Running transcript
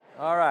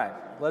All right,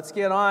 let's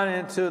get on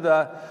into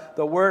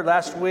the Word.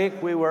 Last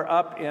week we were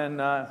up in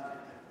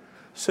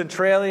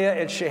Centralia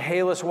in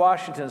Chehalis,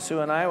 Washington. Sue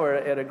and I were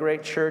at a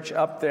great church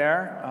up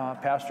there,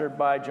 pastored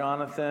by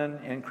Jonathan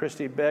and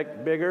Christy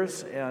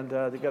Biggers, and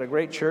they got a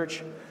great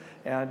church,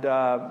 and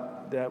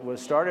that was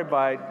started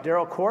by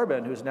Daryl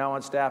Corbin, who's now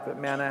on staff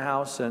at Manna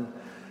House, and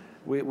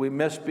we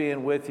miss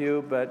being with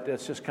you, but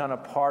it's just kind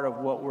of part of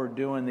what we're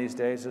doing these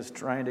days is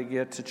trying to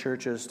get to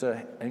churches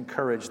to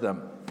encourage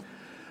them.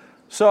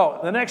 So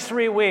the next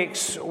 3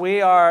 weeks,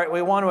 we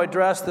want to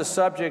address the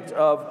subject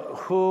of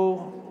who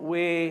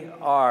we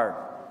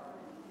are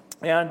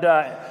and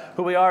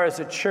who we are as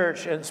a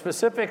church. And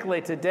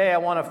specifically today, I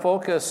want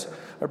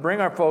to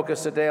bring our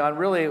focus today on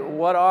really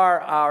what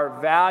are our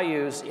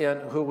values in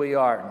who we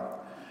are.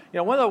 You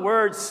know, one of the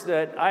words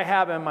that I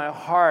have in my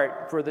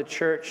heart for the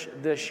church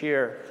this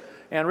year,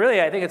 and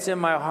really I think it's in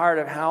my heart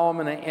of how I'm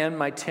going to end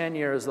my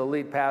tenure as the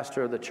lead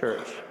pastor of the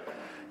church,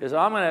 is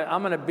I'm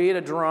going to beat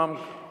a drum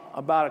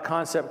about a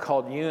concept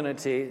called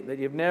unity that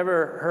you've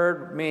never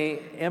heard me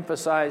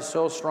emphasize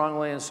so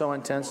strongly and so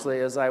intensely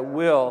as I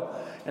will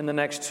in the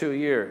next 2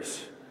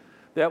 years.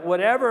 That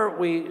whatever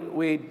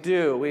we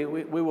do, we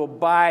will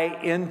buy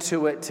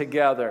into it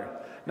together.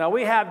 Now,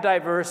 we have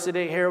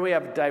diversity here. We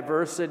have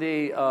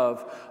diversity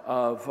of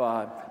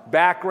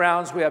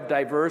backgrounds. We have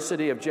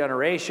diversity of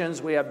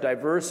generations. We have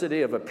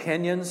diversity of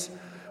opinions.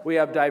 We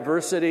have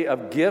diversity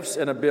of gifts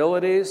and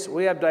abilities.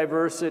 We have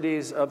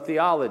diversities of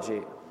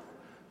theology.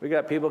 We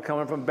got people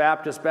coming from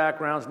Baptist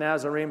backgrounds,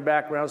 Nazarene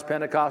backgrounds,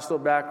 Pentecostal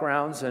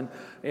backgrounds, and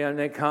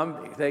they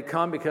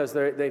come because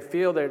they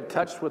feel they're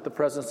touched with the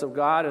presence of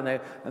God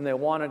and they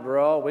want to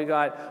grow. We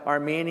got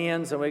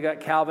Armenians and we got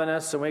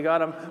Calvinists and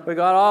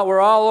we're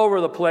all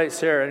over the place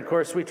here. And of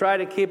course, we try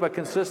to keep a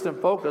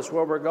consistent focus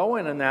where we're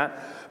going in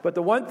that. But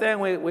the one thing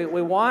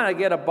we want to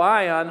get a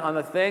buy on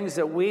the things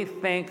that we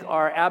think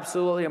are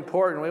absolutely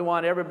important. We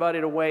want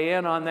everybody to weigh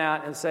in on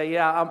that and say,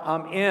 yeah,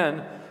 I'm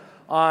in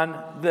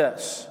on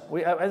this.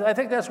 I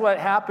think that's what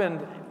happened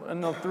in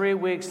the 3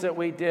 weeks that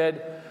we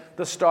did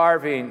the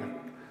starving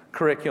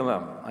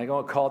curriculum. I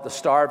don't call it the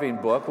starving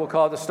book. We'll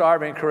call it the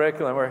starving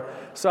curriculum. We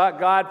sought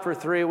God for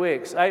 3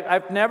 weeks.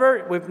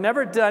 We've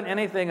never done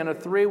anything in a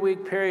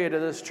 3-week period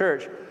of this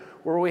church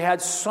where we had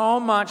so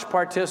much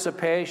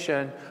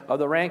participation of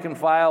the rank and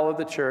file of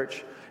the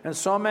church and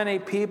so many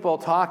people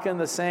talking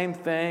the same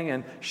thing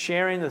and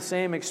sharing the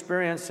same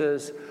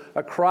experiences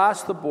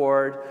across the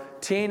board,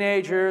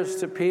 teenagers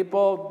to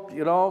people,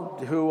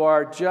 who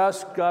are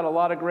just got a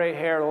lot of gray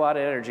hair and a lot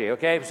of energy,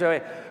 okay?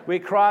 So we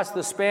crossed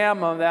the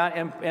span of that,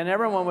 and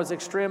everyone was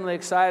extremely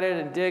excited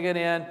and digging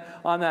in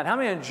on that. How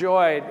many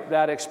enjoyed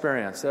that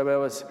experience? It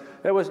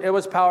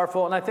was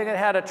powerful, and I think it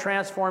had a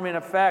transforming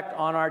effect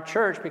on our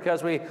church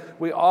because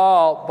we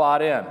all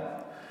bought in.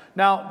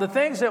 Now, the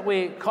things that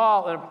we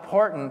call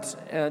important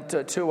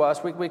to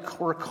us,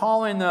 we're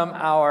calling them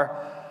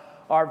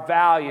our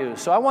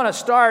values. So I want to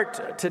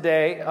start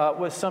today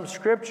with some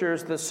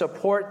scriptures that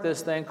support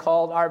this thing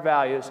called our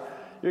values.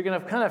 You're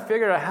going to kind of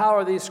figure out how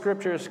are these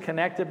scriptures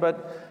connected,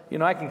 but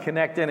I can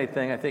connect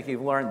anything. I think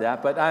you've learned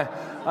that. But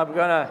I'm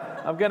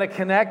going to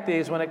connect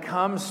these when it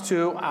comes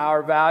to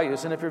our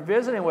values. And if you're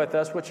visiting with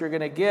us, what you're going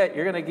to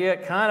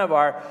get kind of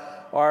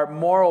our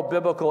moral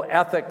biblical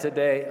ethic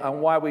today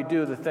on why we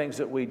do the things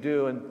that we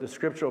do and the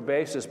scriptural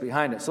basis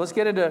behind it. So let's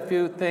get into a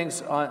few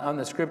things on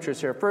the scriptures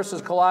here. First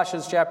is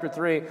Colossians chapter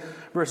 3,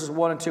 verses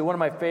 1 and 2, one of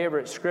my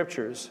favorite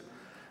scriptures.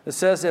 It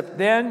says, if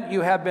then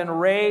you have been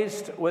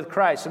raised with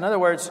Christ. In other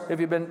words, if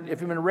you've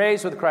been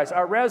raised with Christ,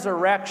 our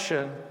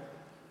resurrection,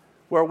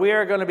 where we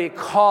are going to be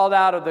called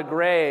out of the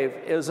grave,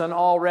 is an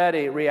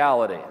already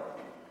reality.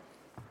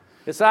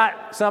 It's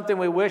not something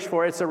we wish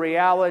for, it's a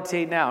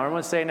reality now.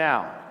 Everyone say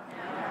now.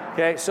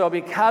 Okay, so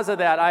because of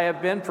that, I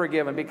have been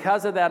forgiven.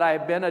 Because of that, I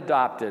have been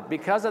adopted.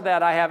 Because of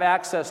that, I have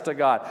access to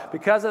God.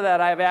 Because of that,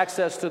 I have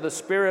access to the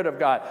Spirit of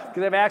God.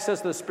 Because I have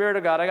access to the Spirit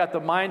of God, I got the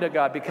mind of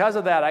God. Because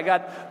of that, I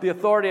got the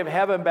authority of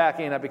heaven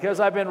backing up. Because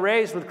I've been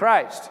raised with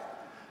Christ.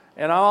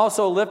 And I'm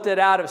also lifted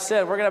out of sin.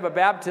 We're going to have a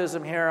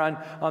baptism here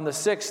on the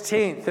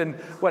 16th. And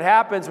what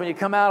happens when you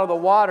come out of the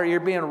water, you're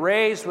being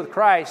raised with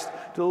Christ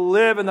to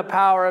live in the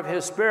power of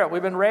His Spirit.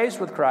 We've been raised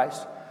with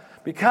Christ.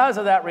 Because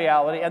of that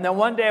reality, and then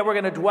one day we're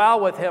going to dwell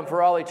with Him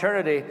for all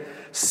eternity.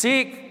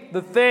 Seek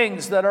the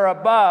things that are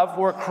above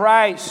where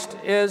Christ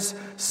is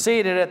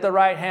seated at the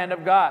right hand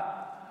of God.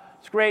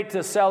 It's great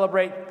to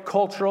celebrate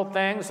cultural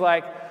things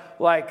like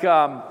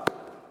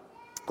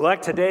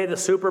today, the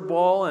Super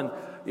Bowl, and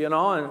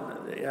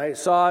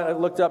I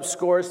looked up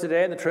scores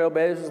today, and the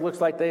Trailblazers looks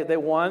like they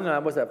won.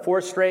 Was that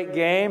 4th straight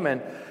game?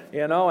 And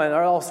and there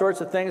are all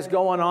sorts of things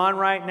going on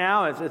right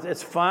now.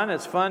 It's fun.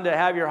 It's fun to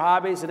have your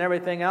hobbies and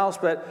everything else,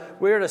 but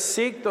we are to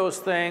seek those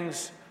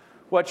things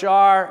which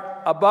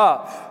are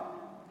above,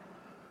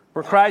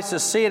 where Christ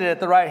is seated at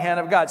the right hand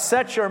of God.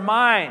 Set your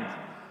mind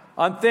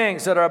on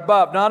things that are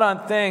above, not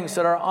on things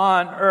that are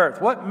on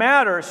earth. What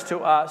matters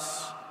to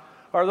us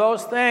are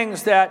those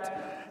things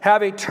that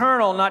have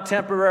eternal, not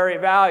temporary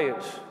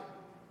values.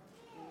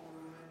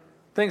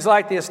 Things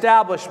like the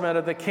establishment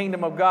of the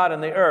kingdom of God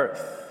in the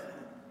earth.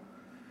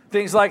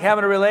 Things like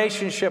having a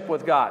relationship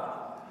with God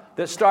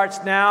that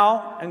starts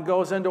now and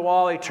goes into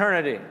all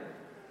eternity.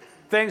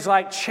 Things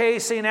like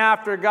chasing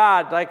after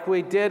God like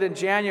we did in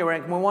January.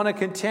 And we want to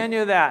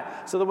continue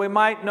that so that we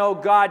might know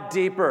God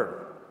deeper.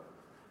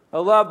 I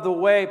love the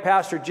way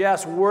Pastor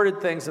Jess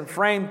worded things and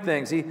framed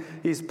things.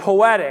 He's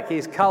poetic.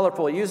 He's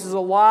colorful. He uses a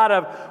lot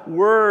of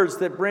words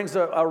that brings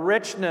a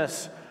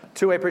richness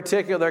to a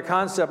particular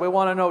concept. We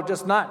want to know,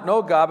 just not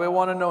know God, but we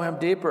want to know Him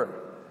deeper.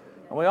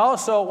 And we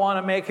also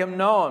want to make Him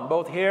known,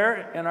 both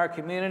here in our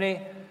community,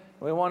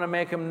 we want to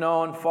make Him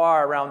known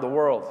far around the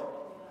world.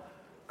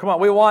 Come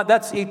on,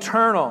 that's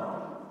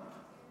eternal.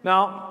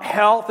 Now,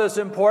 health is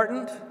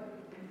important.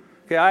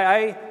 Okay,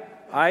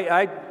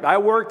 I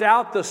worked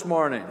out this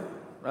morning.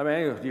 I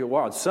mean,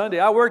 on Sunday,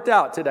 I worked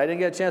out today. I didn't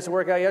get a chance to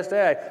work out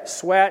yesterday. I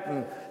sweat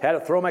and had to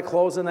throw my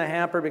clothes in the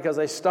hamper because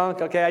they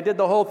stunk. Okay, I did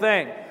the whole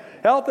thing.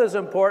 Health is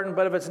important,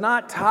 but if it's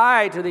not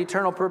tied to the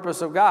eternal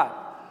purpose of God,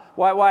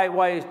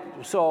 why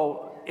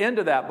so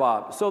into that,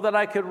 Bob? So that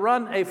I could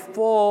run a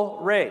full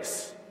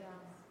race.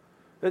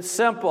 It's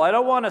simple. I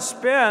don't want to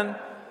spend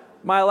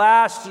my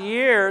last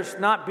years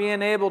not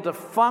being able to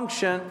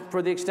function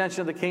for the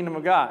extension of the kingdom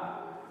of God.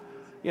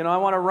 You know, I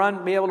want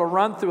to be able to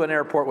run through an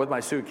airport with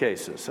my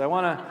suitcases. I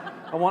want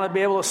to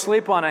be able to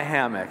sleep on a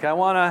hammock.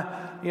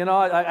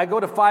 I go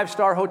to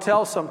 5-star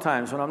hotels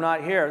sometimes when I'm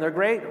not here. They're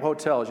great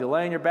hotels. You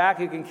lay on your back,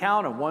 you can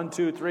count them. 1,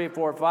 2, 3,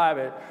 4,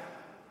 5.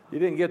 You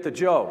didn't get the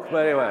joke.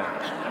 But anyway.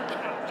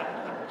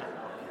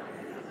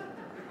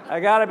 I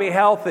got to be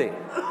healthy.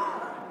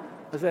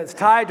 If it's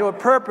tied to a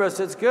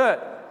purpose, it's good.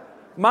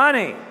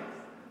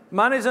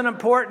 Money's an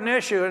important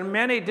issue in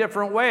many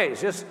different ways.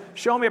 Just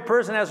show me a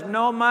person that has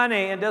no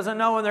money and doesn't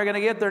know when they're going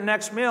to get their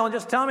next meal, and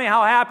just tell me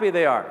how happy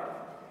they are.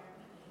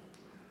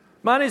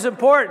 Money's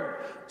important,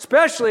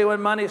 especially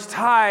when money's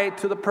tied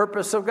to the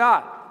purpose of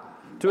God,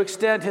 to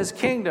extend His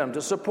kingdom,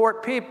 to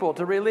support people,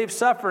 to relieve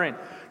suffering.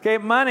 Okay,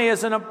 money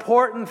is an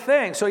important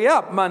thing. So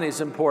yeah,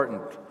 money's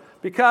important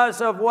because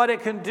of what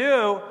it can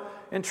do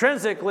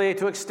intrinsically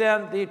to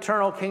extend the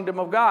eternal kingdom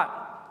of God.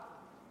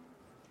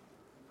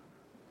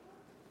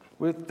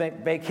 We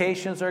think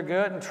vacations are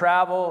good and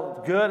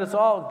travel good. It's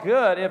all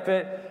good if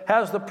it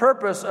has the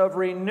purpose of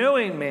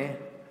renewing me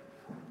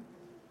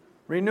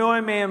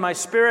in my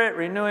spirit,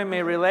 renewing me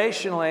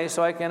relationally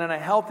so I can, in a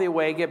healthy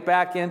way, get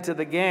back into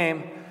the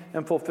game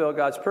and fulfill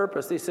God's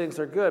purpose. These things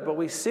are good, but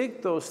we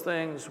seek those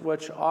things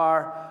which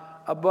are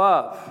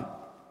above,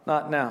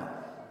 not now.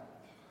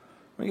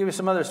 Let me give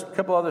you a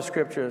couple other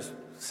scriptures.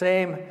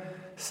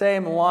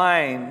 Same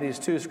line, these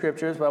two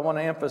scriptures, but I want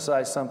to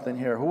emphasize something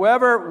here.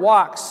 Whoever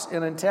walks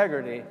in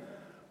integrity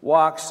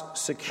walks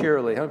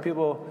securely. How many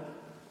people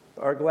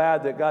are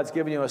glad that God's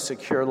given you a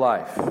secure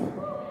life?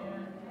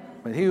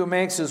 But he who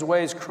makes his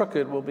ways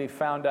crooked will be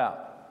found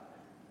out.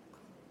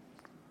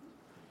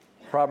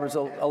 Proverbs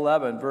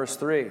 11, verse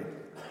 3.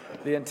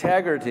 The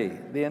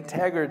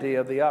integrity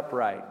of the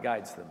upright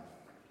guides them,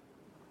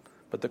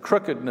 but the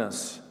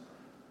crookedness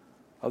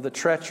of the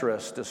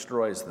treacherous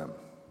destroys them.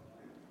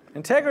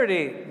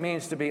 Integrity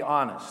means to be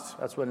honest.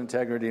 That's what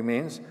integrity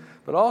means.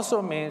 But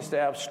also means to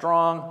have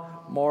strong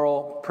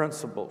moral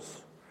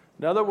principles.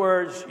 In other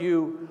words,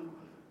 you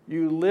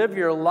live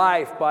your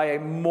life by a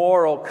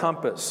moral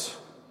compass.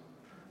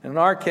 In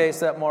our case,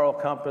 that moral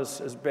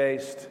compass is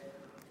based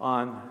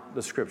on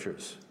the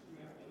Scriptures.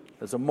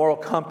 It's a moral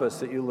compass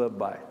that you live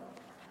by.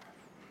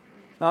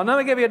 Now, let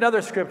me give you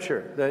another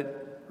scripture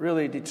that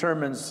really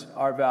determines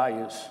our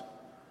values.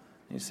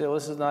 You say, well,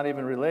 this is not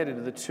even related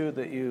to the two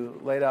that you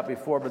laid out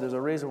before, but there's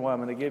a reason why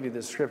I'm going to give you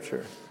this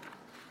scripture.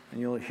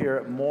 And you'll hear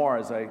it more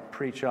as I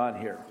preach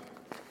on here.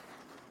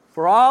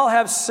 For all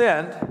have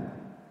sinned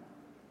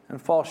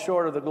and fall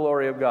short of the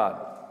glory of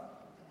God,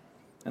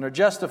 and are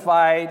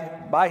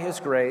justified by His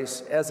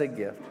grace as a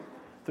gift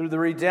through the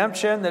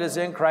redemption that is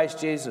in Christ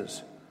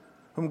Jesus,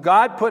 whom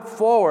God put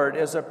forward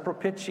as a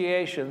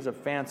propitiation. Is a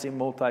fancy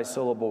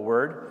multi-syllable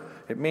word.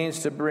 It means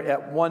to bring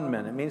at one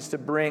minute. It means to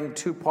bring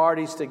two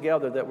parties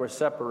together that were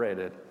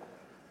separated.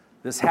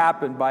 This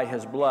happened by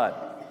His blood,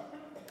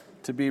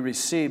 to be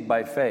received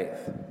by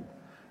faith.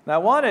 Now, I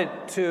wanted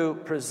to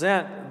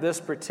present this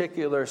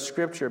particular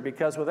scripture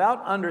because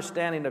without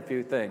understanding a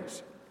few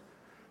things,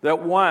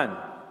 that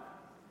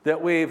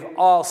we've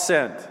all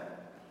sinned.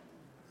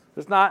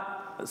 There's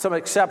not some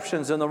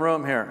exceptions in the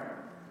room here.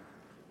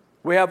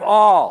 We have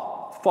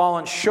all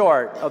fallen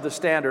short of the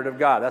standard of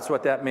God. That's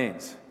what that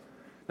means.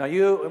 Now,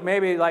 you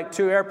maybe like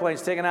two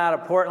airplanes taken out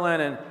of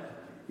Portland and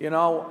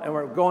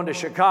we're going to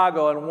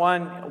Chicago, and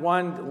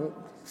one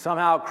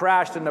somehow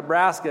crashed in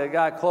Nebraska. It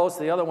got close.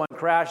 The other one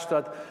crashed,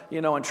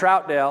 in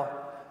Troutdale.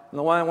 And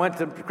the one that went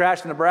to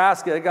crash in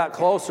Nebraska, it got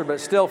closer, but it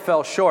still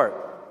fell short.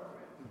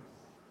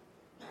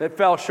 It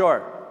fell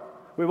short.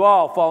 We've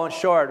all fallen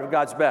short of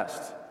God's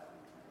best.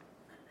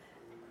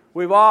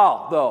 We've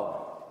all, though,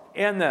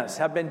 in this,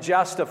 have been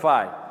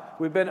justified.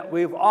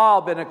 We've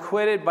all been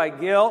acquitted by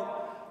guilt,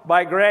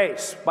 by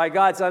grace, by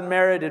God's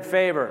unmerited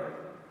favor.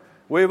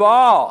 We've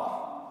all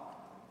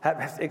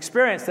have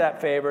experienced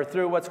that favor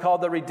through what's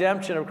called the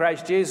redemption of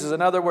Christ Jesus.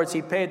 In other words,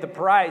 he paid the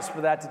price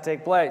for that to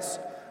take place.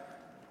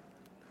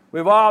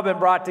 We've all been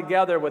brought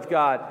together with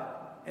God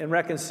in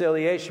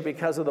reconciliation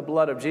because of the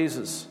blood of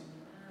Jesus.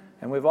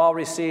 And we've all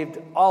received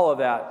all of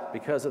that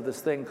because of this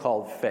thing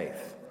called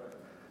faith.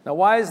 Now,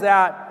 why is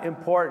that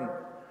important?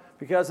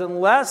 Because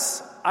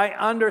unless I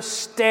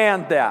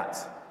understand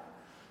that,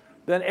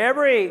 then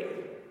every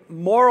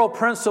moral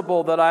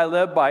principle that I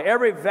live by,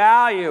 every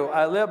value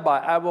I live by,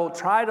 I will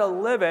try to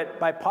live it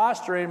by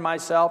posturing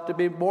myself to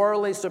be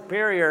morally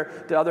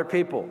superior to other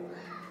people.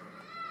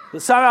 That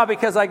somehow,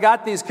 because I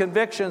got these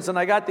convictions and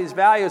I got these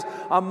values,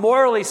 I'm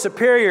morally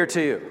superior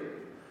to you.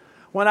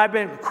 When I've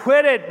been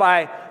quitted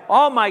by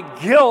all my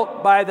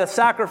guilt by the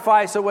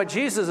sacrifice of what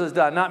Jesus has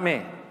done, not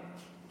me.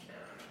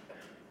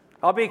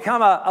 I'll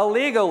become a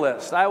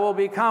legalist. I will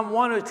become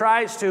one who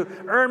tries to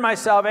earn my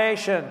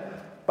salvation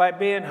by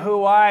being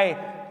who I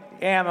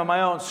am in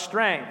my own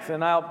strength,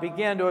 and I'll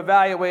begin to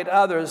evaluate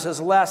others as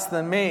less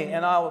than me,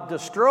 and I'll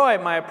destroy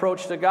my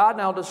approach to God,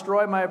 and I'll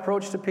destroy my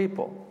approach to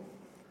people.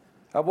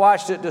 I've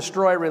watched it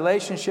destroy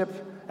relationship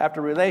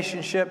after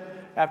relationship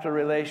after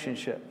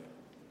relationship.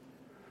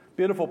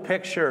 Beautiful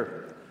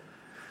picture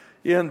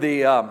in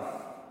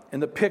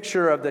the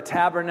picture of the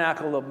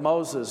tabernacle of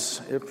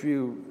Moses. If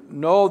you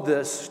know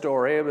this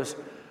story, it was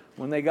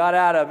when they got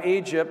out of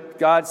Egypt,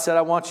 God said,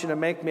 I want you to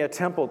make me a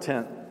temple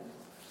tent.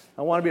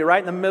 I want to be right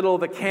in the middle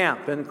of the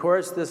camp. And of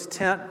course, this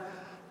tent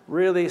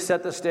really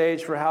set the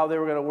stage for how they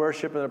were going to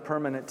worship in a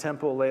permanent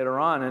temple later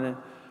on. And it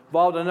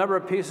involved a number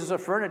of pieces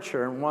of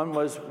furniture. And one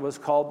was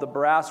called the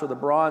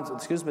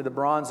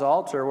bronze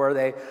altar, where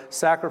they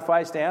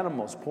sacrificed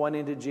animals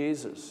pointing to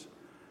Jesus.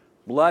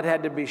 Blood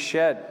had to be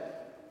shed.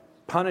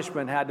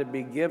 Punishment had to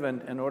be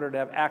given in order to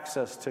have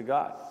access to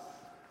God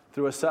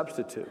through a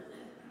substitute.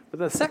 But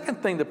the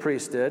second thing the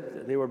priests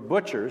did, they were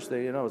butchers.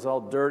 It was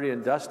all dirty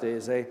and dusty.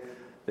 Is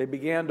they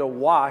began to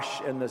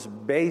wash in this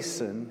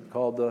basin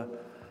called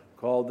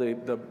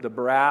the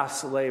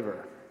brass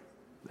laver.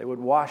 They would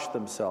wash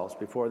themselves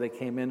before they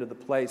came into the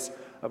place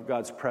of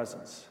God's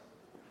presence.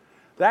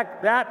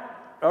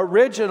 That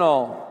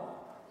original,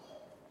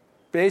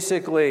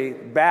 basically,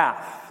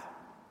 bath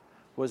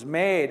was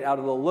made out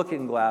of the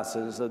looking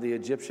glasses of the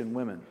Egyptian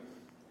women.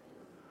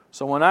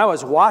 So when I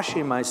was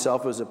washing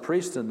myself as a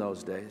priest in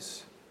those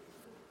days,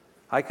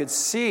 I could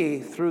see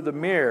through the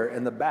mirror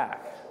in the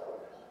back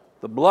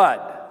the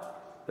blood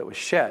that was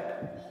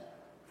shed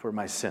for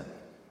my sin.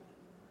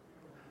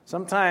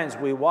 Sometimes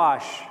we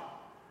wash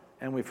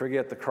and we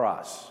forget the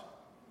cross.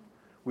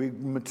 We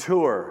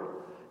mature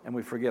and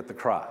we forget the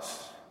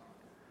cross.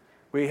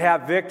 We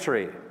have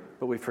victory,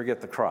 but we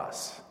forget the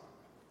cross.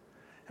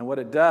 And what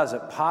it does,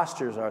 it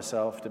postures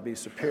ourselves to be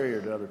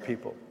superior to other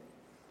people.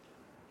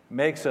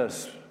 Makes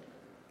us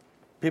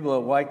people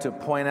that like to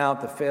point out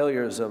the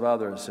failures of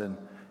others and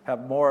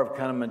have more of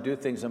kind of do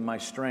things in my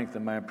strength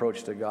and my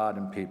approach to God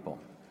and people.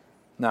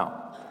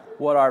 Now,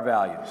 what are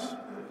values?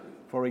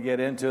 Before we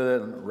get into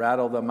it and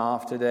rattle them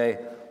off today,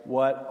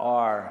 what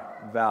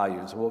are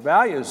values? Well,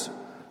 values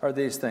are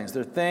these things.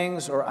 They're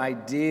things or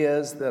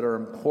ideas that are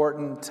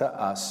important to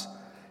us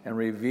and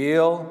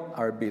reveal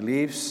our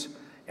beliefs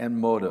and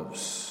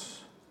motives.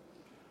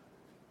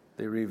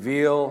 They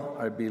reveal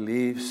our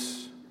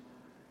beliefs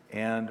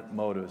and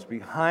motives.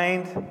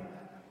 Behind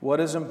what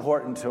is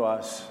important to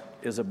us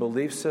is a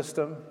belief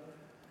system,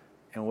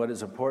 and what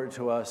is important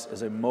to us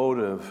is a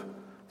motive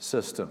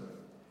system.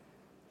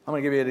 I'm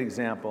going to give you an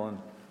example, and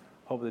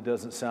hope it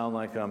doesn't sound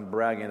like I'm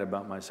bragging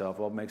about myself.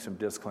 I'll make some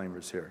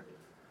disclaimers here.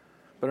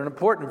 But an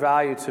important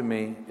value to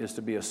me is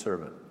to be a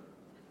servant.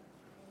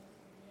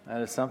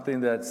 That is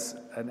something that's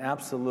an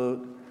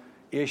absolute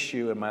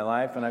issue in my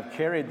life, and I've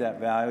carried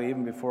that value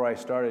even before I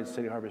started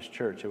City Harvest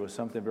Church. It was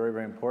something very,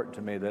 very important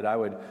to me that I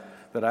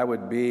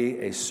would be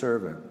a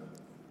servant.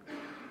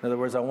 In other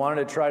words, I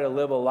wanted to try to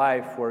live a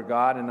life where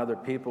God and other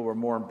people were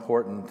more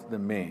important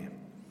than me.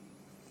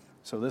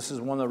 So this is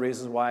one of the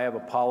reasons why I have a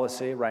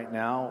policy right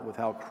now, with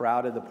how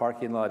crowded the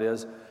parking lot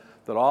is,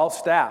 that all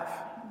staff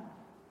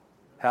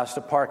has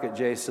to park at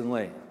Jason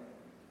Lee.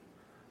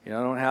 You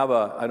don't have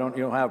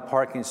a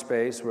parking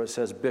space where it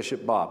says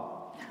Bishop Bob.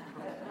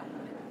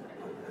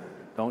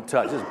 Don't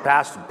touch. This is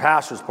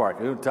pastor's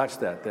parking. Don't touch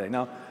that thing.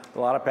 Now, a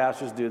lot of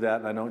pastors do that,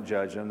 and I don't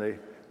judge them.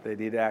 They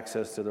need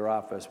access to their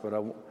office, but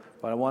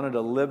I wanted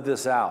to live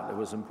this out. It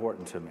was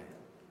important to me.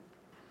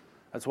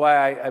 That's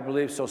why I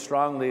believe so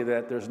strongly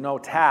that there's no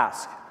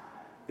task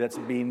that's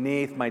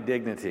beneath my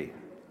dignity.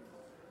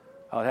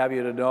 I'll have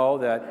you to know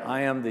that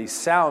I am the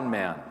sound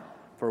man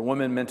for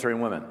women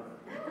mentoring women.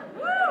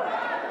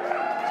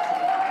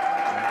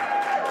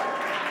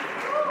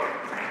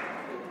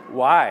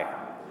 Why?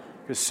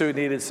 Because Sue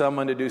needed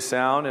someone to do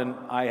sound, and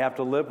I have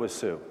to live with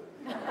Sue.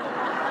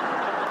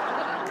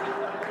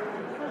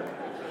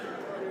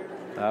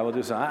 I will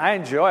do something. I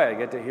enjoy it. I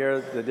get to hear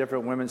the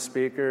different women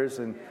speakers,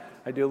 and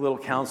I do a little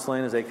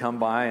counseling as they come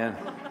by and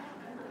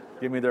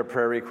give me their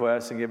prayer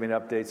requests and give me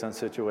updates on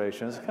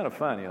situations. It's kind of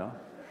fun,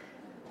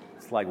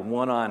 It's like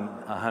 1 on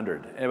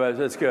 100. Anyways,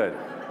 it's good.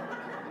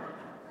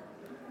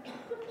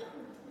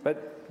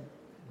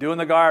 doing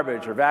the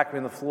garbage or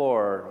vacuuming the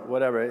floor or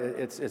whatever.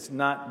 It's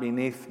not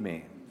beneath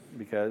me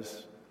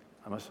because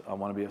I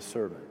want to be a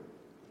servant.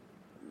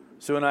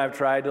 Sue and I have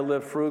tried to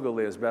live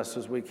frugally as best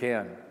as we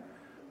can.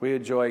 We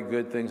enjoy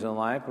good things in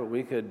life, but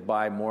we could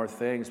buy more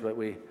things, but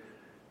we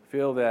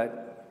feel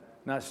that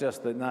not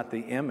the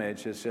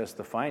image, it's just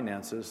the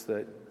finances,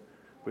 that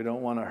we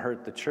don't want to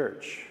hurt the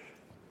church.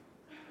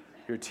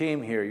 Your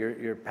team here,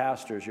 your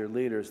pastors, your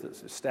leaders,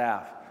 the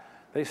staff,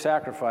 they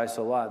sacrifice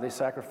a lot. They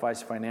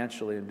sacrifice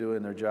financially in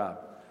doing their job.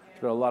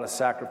 There's been a lot of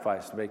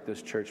sacrifice to make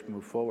this church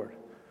move forward.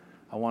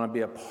 I want to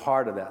be a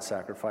part of that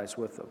sacrifice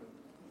with them.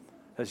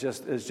 It's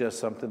just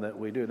something that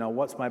we do. Now,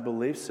 what's my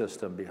belief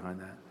system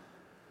behind that?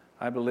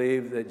 I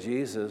believe that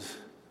Jesus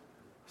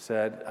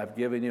said, I've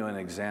given you an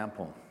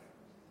example.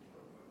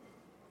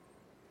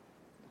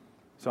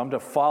 So I'm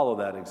to follow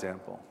that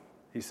example.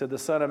 He said, the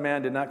Son of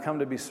Man did not come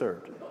to be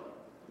served,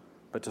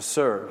 but to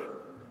serve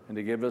and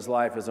to give his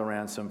life as a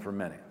ransom for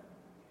many.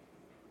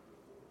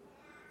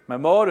 My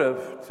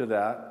motive to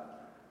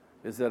that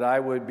is that I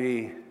would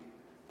be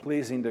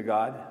pleasing to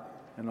God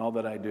in all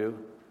that I do,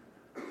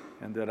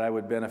 and that I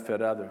would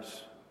benefit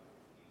others.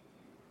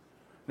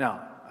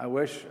 Now, I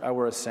wish I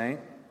were a saint.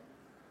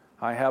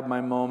 I have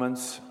my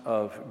moments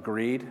of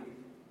greed.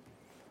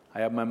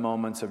 I have my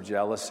moments of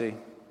jealousy.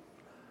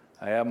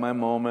 I have my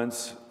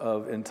moments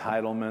of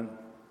entitlement.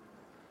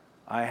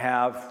 I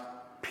have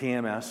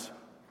PMS.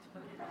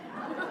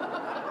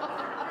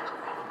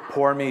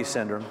 Poor me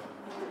syndrome.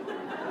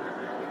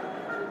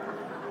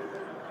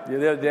 The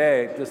other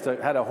day,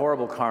 I had a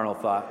horrible carnal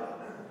thought.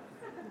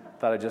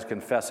 Thought I'd just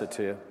confess it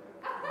to you.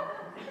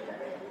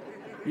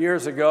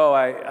 Years ago,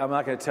 I'm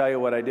not going to tell you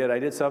what I did. I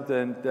did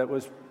something that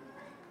was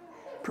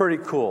pretty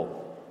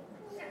cool,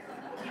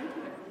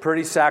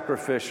 pretty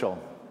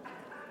sacrificial.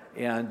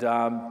 And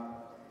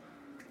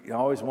I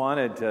always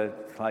wanted to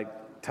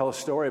tell a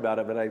story about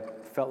it, but I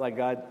felt like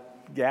God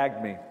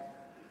gagged me.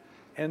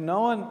 And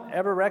no one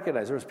ever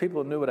recognized. There was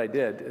people who knew what I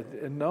did,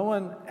 and no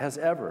one has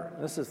ever.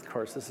 This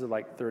is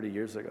like 30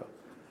 years ago.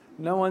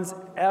 No one's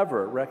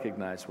ever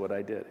recognized what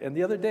I did. And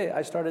the other day,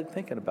 I started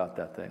thinking about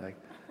that thing.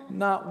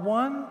 Not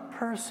one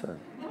person.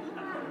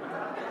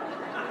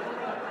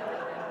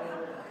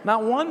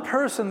 Not one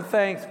person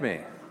thanked me.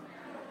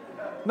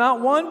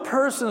 Not one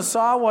person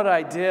saw what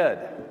I did.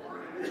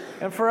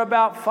 And for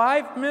about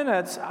 5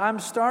 minutes, I'm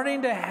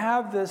starting to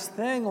have this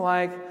thing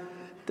like,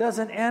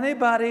 doesn't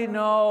anybody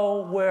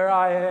know where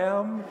I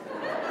am?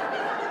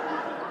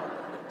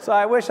 So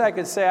I wish I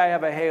could say I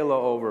have a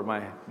halo over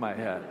my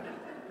head.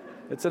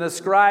 It's an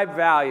ascribed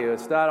value.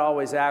 It's not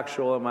always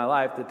actual in my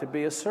life that to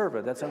be a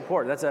servant. That's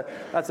important.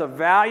 That's a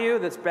value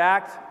that's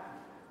backed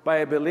by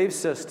a belief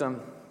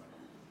system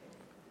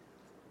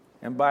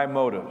and by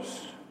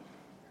motives.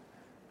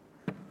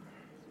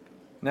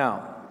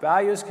 Now,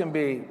 values can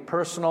be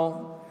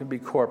personal, can be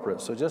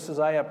corporate. So just as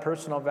I have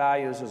personal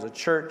values as a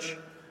church,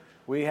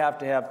 we have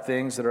to have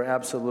things that are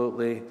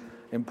absolutely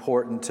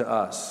important to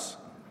us.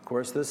 Of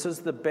course, this is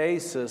the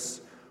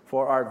basis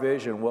for our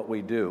vision, what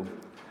we do.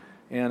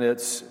 And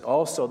it's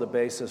also the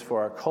basis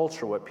for our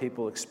culture, what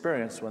people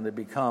experience when they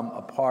become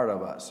a part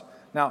of us.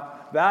 Now,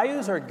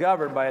 values are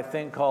governed by a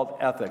thing called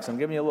ethics. I'm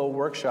giving you a little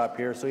workshop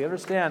here so you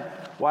understand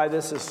why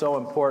this is so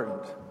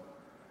important.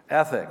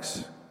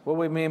 Ethics. What do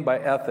we mean by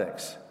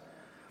ethics?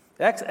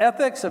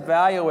 Ethics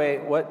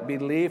evaluate what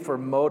belief or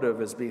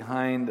motive is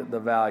behind the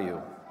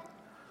value.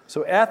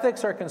 So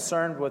ethics are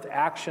concerned with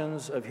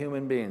actions of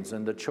human beings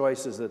and the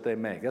choices that they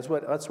make. That's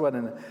what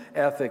an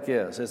ethic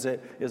is. Is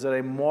it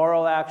a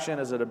moral action?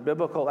 Is it a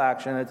biblical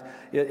action?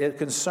 It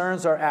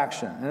concerns our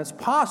action. And it's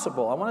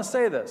possible, I want to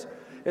say this,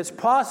 it's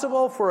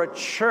possible for a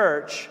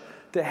church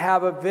to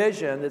have a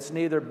vision that's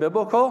neither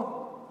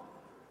biblical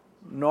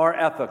nor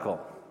ethical.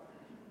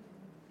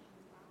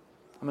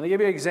 I'm going to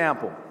give you an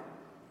example.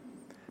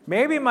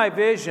 Maybe my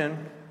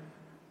vision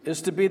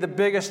is to be the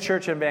biggest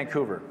church in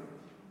Vancouver.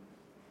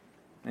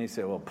 And you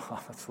say, well,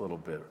 that's a little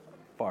bit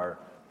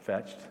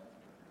far-fetched.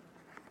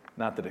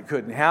 Not that it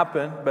couldn't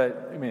happen,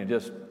 but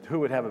just who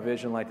would have a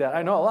vision like that?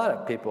 I know a lot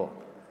of people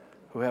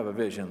who have a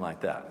vision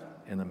like that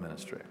in the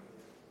ministry.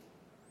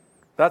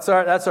 That's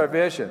our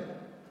vision.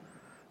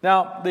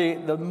 Now,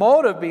 the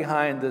motive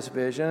behind this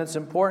vision, it's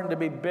important to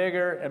be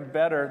bigger and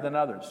better than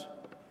others.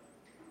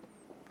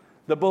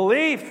 The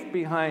belief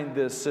behind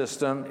this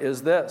system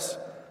is this: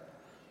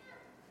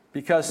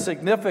 because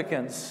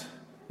significance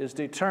is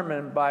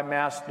determined by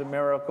mass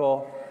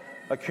numerical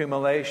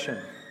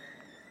accumulation.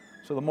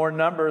 So the more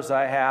numbers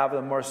I have,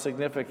 the more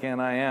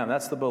significant I am.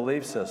 That's the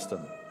belief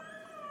system.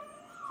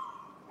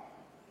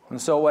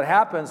 And so what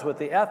happens with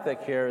the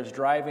ethic here is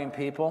driving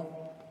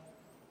people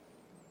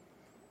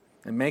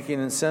and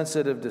making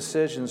insensitive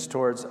decisions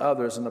towards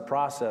others, and the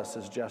process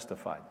is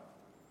justified.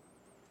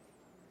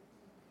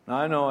 Now,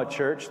 I know a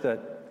church that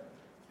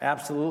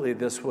absolutely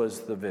this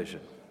was the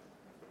vision.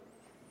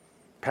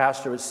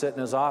 Pastor would sit in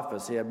his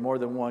office. He had more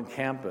than one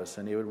campus,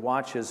 and he would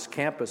watch his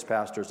campus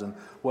pastors and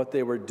what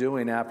they were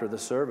doing after the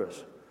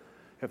service.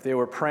 If they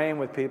were praying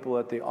with people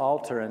at the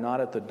altar and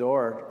not at the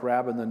door,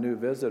 grabbing the new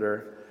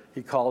visitor,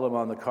 he called them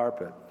on the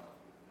carpet.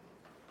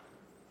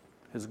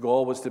 His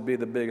goal was to be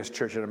the biggest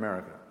church in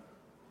America.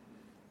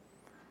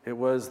 It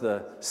was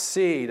the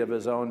seed of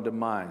his own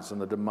demise,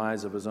 and the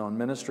demise of his own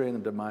ministry, and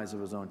the demise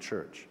of his own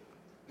church.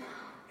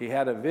 He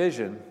had a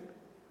vision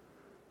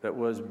that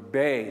was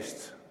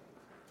based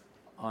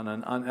on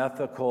an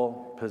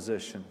unethical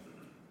position.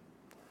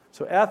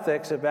 So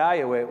ethics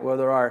evaluate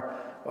whether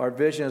our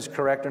vision is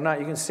correct or not.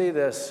 You can see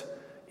this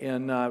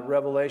in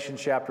Revelation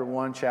chapter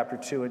 1, chapter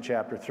 2, and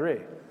chapter 3.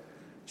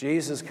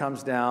 Jesus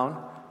comes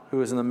down, who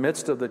is in the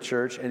midst of the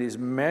church, and he's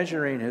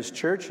measuring his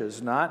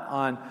churches, not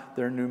on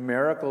their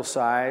numerical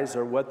size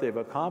or what they've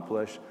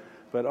accomplished,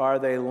 but are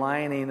they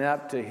lining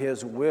up to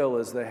his will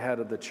as the head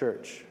of the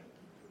church?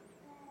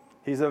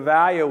 He's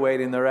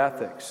evaluating their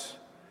ethics.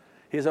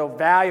 He's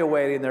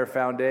evaluating their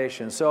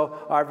foundation. So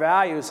our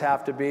values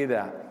have to be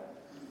that.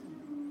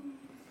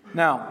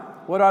 Now,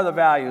 what are the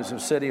values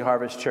of City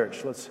Harvest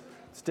Church? Let's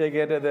dig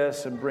into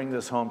this and bring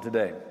this home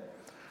today.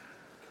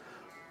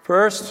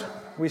 First,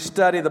 we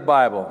study the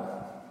Bible.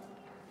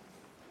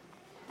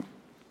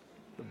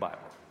 The Bible.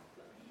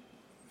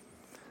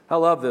 I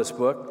love this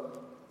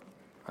book.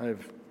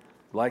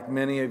 Like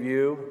many of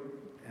you,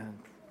 and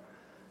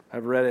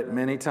I've read it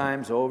many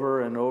times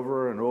over and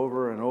over and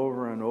over and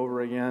over and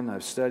over again.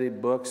 I've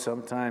studied books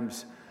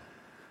sometimes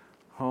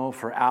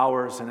for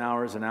hours and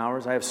hours and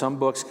hours. I have some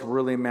books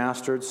really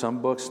mastered,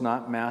 some books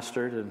not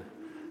mastered, and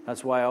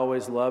that's why I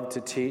always love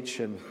to teach,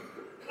 and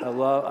I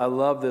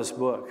love this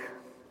book.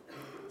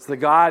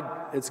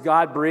 It's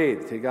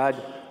God-breathed.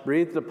 God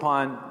breathed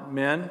upon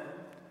men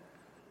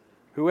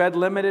who had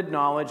limited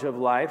knowledge of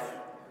life,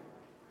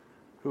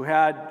 who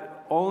had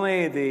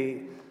only the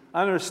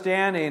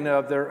understanding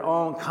of their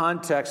own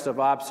context of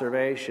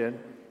observation.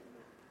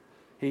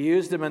 He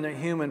used them in their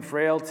human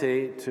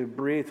frailty to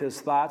breathe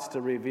his thoughts,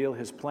 to reveal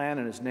his plan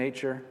and his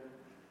nature,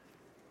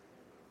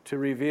 to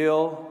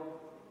reveal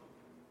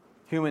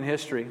human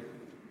history.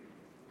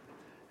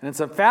 And it's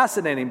a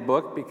fascinating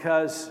book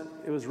because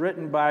it was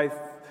written by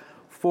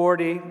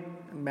 40, it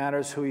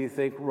matters who you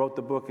think wrote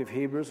the book of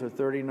Hebrews, or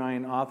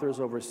 39 authors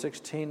over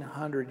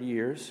 1,600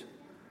 years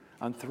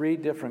on 3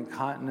 different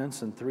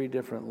continents and 3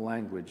 different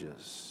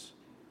languages.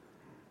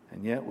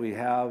 And yet we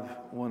have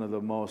one of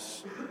the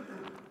most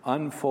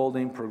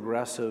unfolding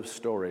progressive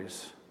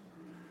stories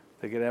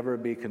that could ever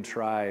be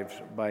contrived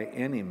by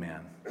any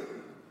man.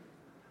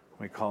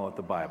 We call it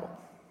the Bible.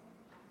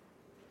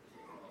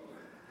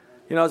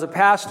 You know, as a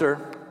pastor,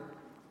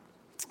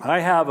 I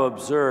have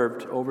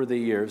observed over the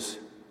years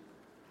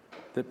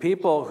that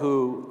people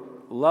who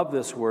love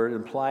this word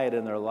and apply it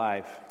in their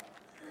life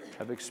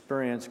have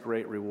experienced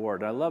great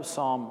reward. I love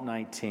Psalm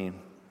 19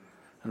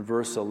 and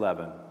verse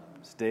 11.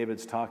 As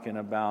David's talking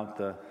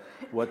about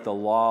what the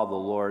law of the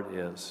Lord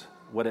is,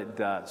 what it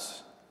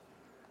does.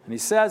 And he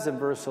says in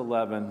verse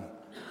 11,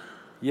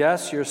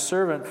 yes, your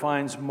servant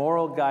finds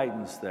moral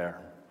guidance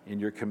there in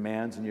your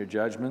commands and your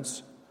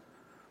judgments.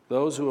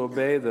 Those who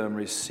obey them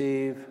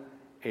receive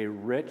a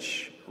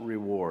rich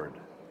reward.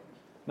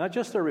 Not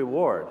just a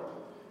reward,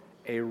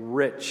 a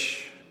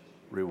rich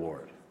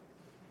reward.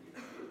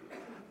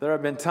 There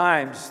have been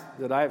times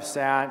that I've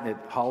sat at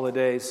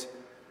holidays,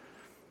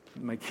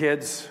 my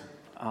kids,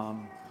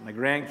 my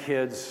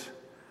grandkids,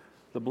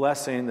 the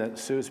blessing that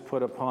Sue's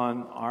put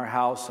upon our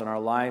house and our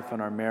life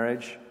and our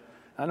marriage.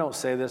 I don't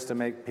say this to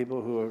make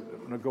people who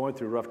are going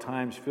through rough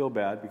times feel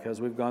bad,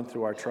 because we've gone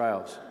through our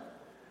trials.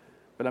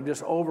 But I'm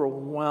just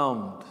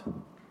overwhelmed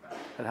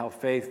at how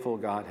faithful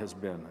God has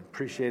been. I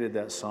appreciated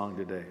that song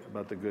today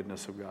about the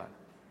goodness of God.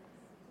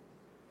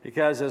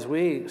 Because as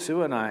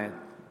Sue and I,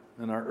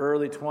 in our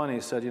early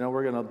 20s, said,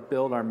 we're going to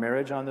build our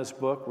marriage on this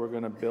book. We're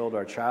going to build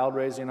our child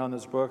raising on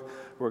this book.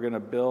 We're going to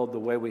build the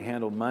way we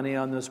handle money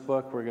on this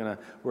book. We're going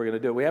to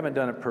do it. We haven't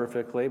done it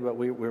perfectly, but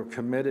we're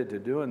committed to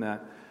doing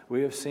that.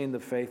 We have seen the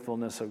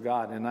faithfulness of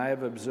God. And I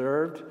have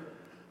observed,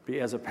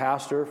 as a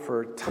pastor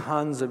for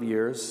tons of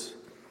years,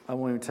 I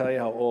won't even tell you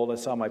how old. I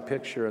saw my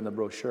picture in the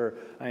brochure.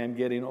 I am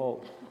getting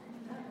old.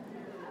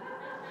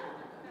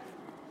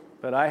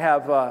 But I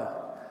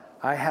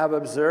have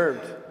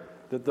observed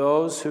that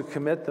those who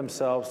commit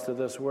themselves to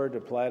this word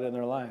apply it in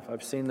their life.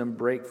 I've seen them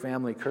break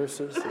family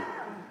curses,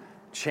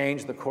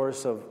 change the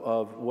course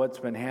of what's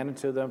been handed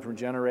to them from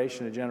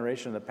generation to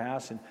generation in the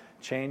past, and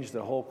change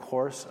the whole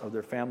course of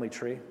their family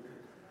tree.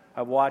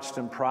 I've watched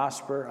them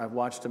prosper. I've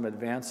watched them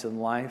advance in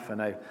life,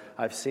 and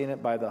I've seen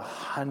it by the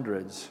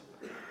hundreds,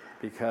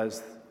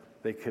 because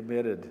they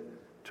committed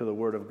to the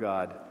Word of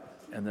God,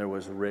 and there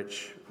was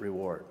rich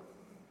reward.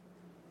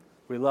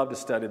 We love to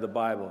study the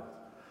Bible.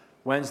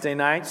 Wednesday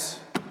nights,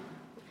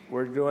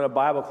 we're doing a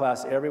Bible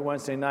class every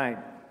Wednesday night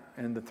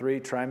in the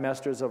 3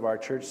 trimesters of our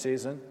church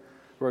season.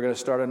 We're going to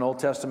start an Old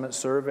Testament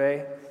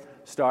survey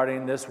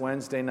starting this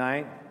Wednesday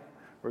night.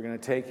 We're going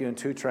to take you in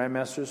 2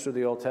 trimesters through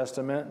the Old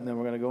Testament, and then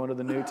we're going to go into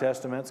the New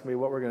Testament. It's going to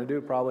be what we're going to do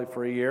probably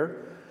for a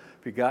year.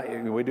 We're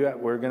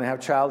going to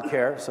have child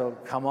care, so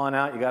come on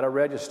out. You got to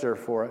register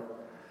for it.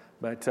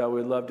 But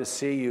we'd love to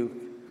see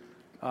you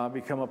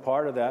become a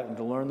part of that and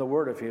to learn the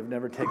Word if you've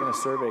never taken a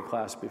survey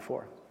class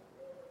before.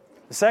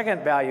 The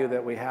second value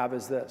that we have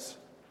is this.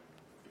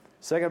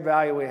 The second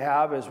value we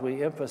have is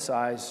we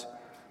emphasize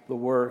the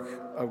work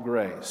of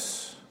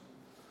grace.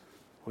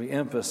 We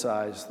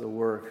emphasize the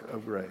work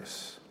of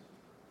grace.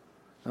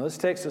 Now this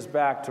takes us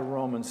back to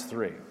Romans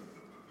 3,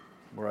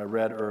 where I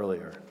read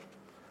earlier,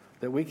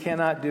 that we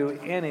cannot do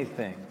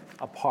anything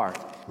apart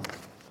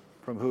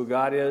from who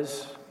God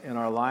is in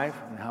our life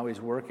and how He's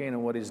working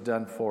and what He's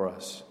done for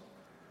us.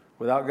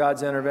 Without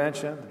God's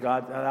intervention,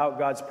 without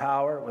God's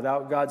power,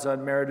 without God's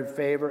unmerited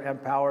favor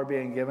and power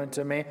being given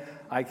to me,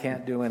 I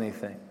can't do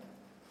anything.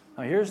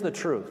 Now here's the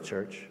truth,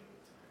 church.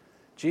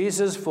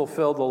 Jesus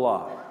fulfilled the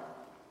law.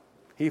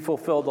 He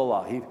fulfilled the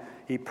law.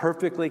 He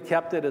perfectly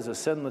kept it as a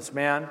sinless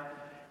man,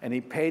 and He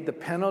paid the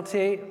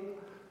penalty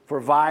for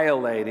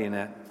violating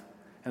it.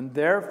 And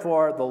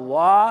therefore, the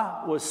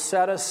law was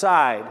set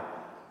aside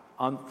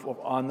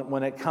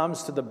when it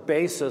comes to the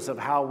basis of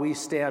how we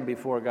stand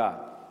before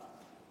God.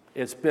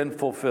 It's been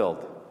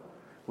fulfilled.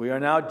 We are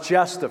now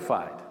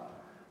justified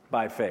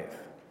by faith.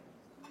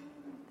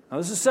 Now,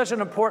 this is such an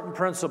important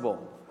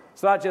principle.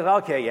 It's not just,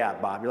 okay, yeah,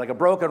 Bob, you're like a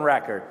broken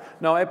record.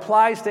 No, it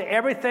applies to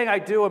everything I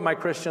do in my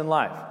Christian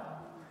life.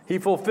 He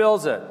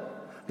fulfills it.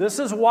 This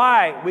is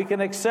why we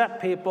can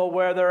accept people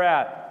where they're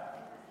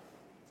at.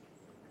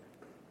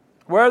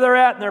 Where they're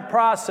at in their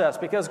process,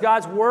 because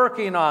God's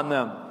working on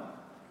them.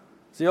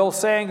 As the old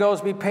saying goes,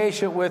 be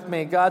patient with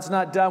me. God's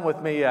not done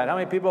with me yet. How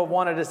many people have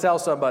wanted to tell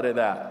somebody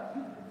that?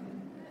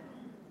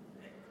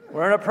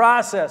 We're in a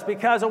process.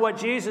 Because of what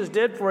Jesus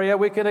did for you,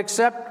 we can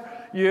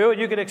accept you, and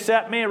you can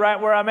accept me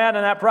right where I'm at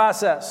in that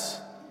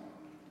process.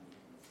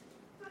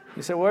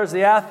 You say, where's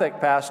the ethic,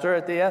 Pastor?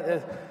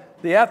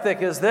 The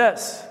ethic is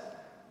this.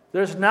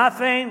 There's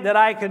nothing that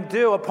I can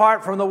do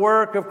apart from the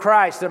work of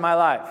Christ in my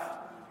life.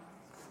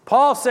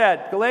 Paul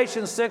said,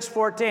 Galatians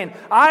 6:14,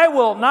 I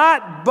will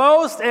not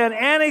boast in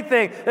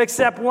anything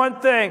except one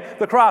thing,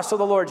 the cross of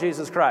the Lord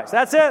Jesus Christ.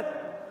 That's it.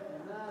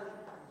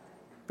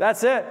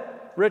 That's it.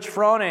 Rich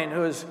Froning,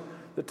 who is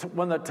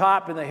one of the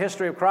top in the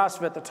history of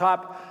CrossFit, the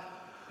top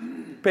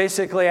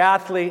basically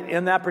athlete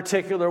in that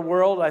particular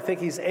world. I think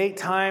he's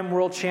 8-time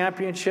world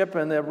championship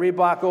in the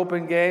Reebok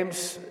Open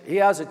Games. He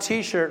has a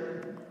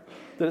t-shirt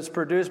that is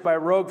produced by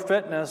Rogue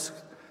Fitness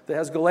that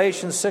has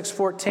Galatians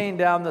 6:14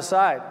 down the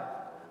side.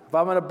 If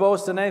I'm going to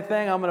boast in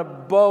anything, I'm going to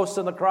boast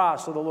in the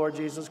cross of the Lord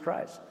Jesus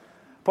Christ.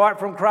 Apart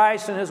from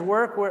Christ and His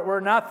work, we're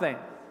nothing.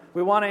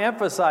 We want to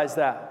emphasize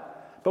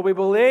that. But we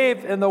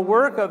believe in the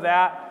work of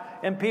that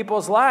in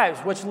people's lives,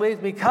 which leads,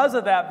 because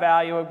of that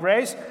value of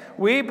grace,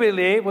 we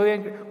believe,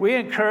 we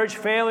encourage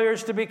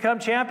failures to become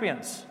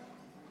champions.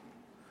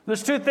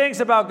 There's two things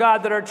about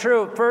God that are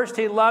true. First,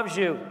 He loves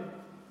you.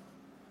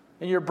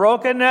 In your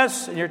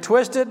brokenness, in your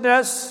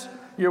twistedness,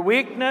 your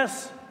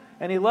weakness,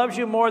 and He loves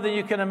you more than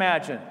you can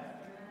imagine.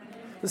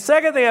 The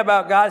second thing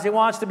about God is He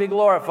wants to be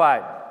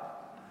glorified.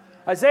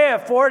 Isaiah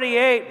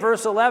 48,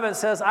 verse 11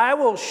 says, I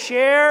will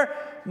share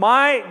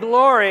my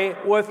glory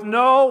with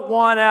no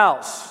one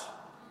else.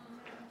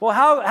 Well,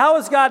 how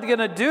is God going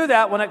to do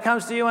that when it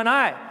comes to you and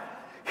I?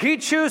 He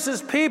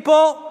chooses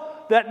people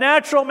that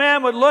natural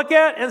man would look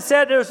at and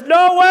said, there's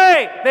no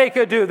way they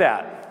could do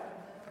that.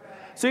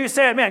 So you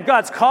say, man,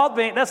 God's called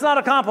me. That's not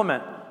a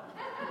compliment.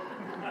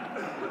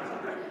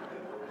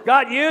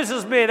 God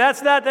uses me.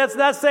 That's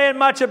not saying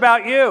much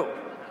about you.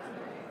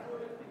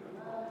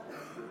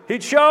 He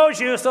chose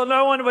you so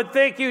no one would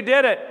think you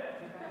did it.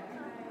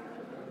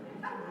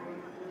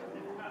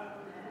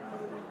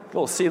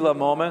 Little Selah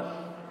moment.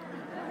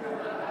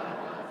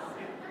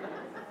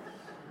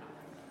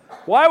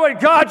 Why would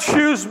God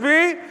choose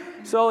me?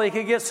 So He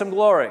could get some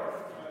glory.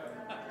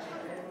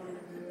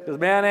 Because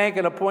man ain't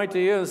going to point to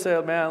you and say,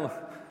 man,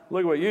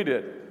 look what you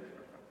did.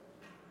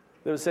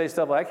 They would say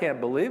stuff like, I can't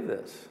believe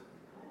this.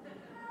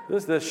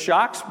 This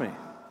shocks me.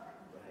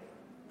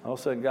 All of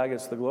a sudden, God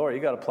gets the glory.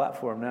 You got a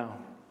platform now.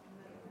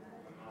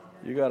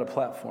 You got a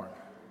platform.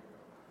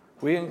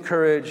 We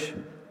encourage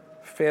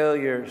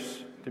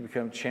failures to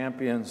become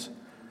champions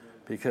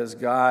because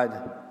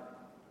God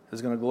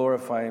is going to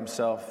glorify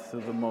Himself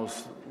through the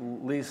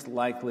least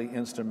likely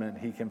instrument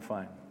He can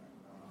find.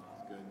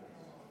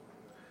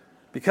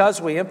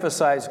 Because we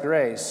emphasize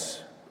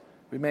grace,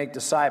 we make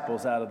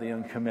disciples out of the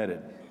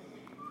uncommitted.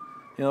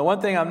 You know,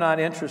 one thing I'm not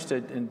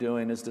interested in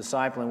doing is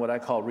discipling what I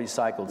call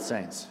recycled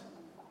saints.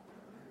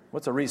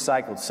 What's a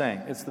recycled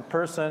saint? It's the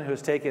person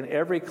who's taken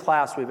every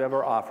class we've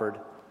ever offered,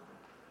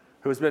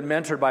 who's been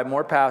mentored by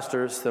more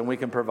pastors than we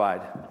can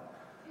provide.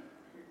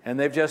 And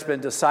they've just been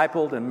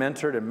discipled and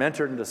mentored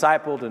and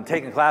discipled and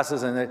taken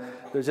classes, and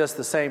they're just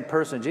the same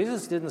person.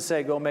 Jesus didn't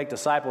say go make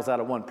disciples out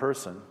of one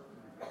person.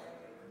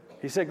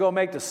 He said go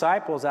make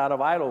disciples out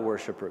of idol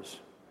worshipers.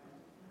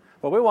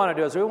 What we want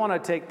to do is we want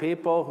to take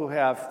people who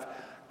have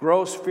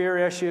gross fear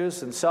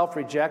issues and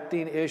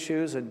self-rejecting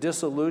issues and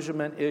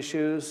disillusionment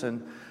issues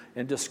and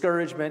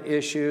discouragement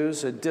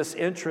issues and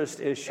disinterest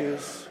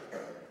issues,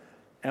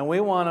 and we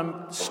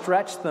want to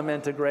stretch them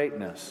into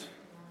greatness.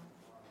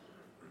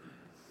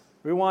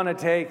 We want to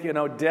take,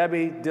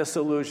 Debbie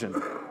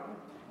disillusioned.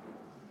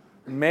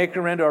 make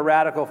her into a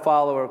radical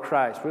follower of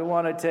Christ. We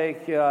want to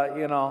take,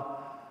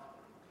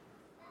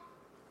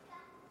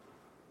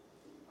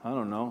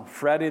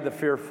 Freddie the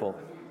Fearful.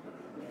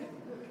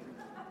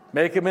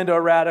 Make him into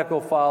a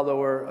radical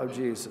follower of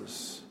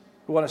Jesus.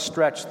 We want to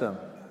stretch them.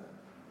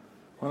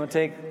 We want to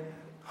take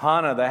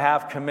Hannah, the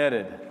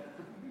half-committed,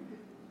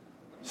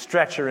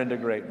 stretch her into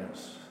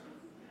greatness.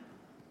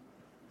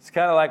 It's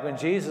kind of like when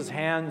Jesus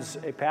hands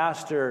a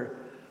pastor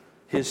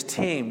his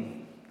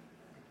team,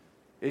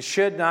 it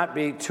should not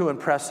be too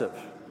impressive.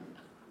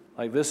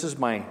 Like, this is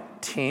my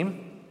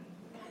team.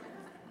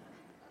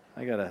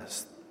 I got a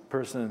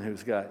person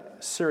who's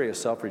got serious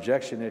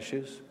self-rejection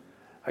issues.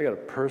 I got a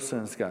person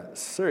who's got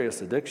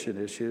serious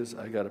addiction issues.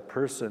 I got a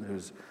person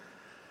who's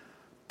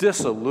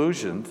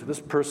disillusioned. This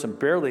person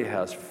barely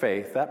has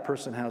faith. That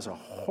person has a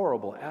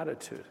horrible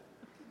attitude.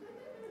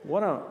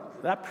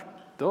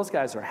 Those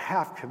guys are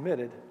half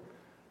committed.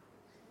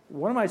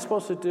 What am I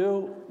supposed to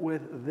do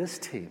with this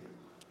team?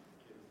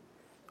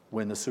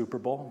 Win the Super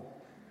Bowl?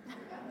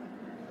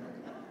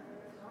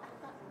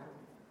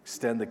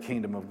 Extend the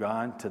kingdom of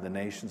God to the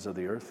nations of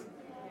the earth?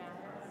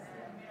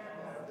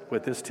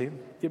 With this team?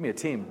 Give me a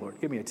team, Lord.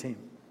 Give me a team.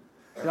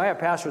 I have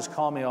pastors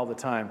call me all the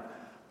time.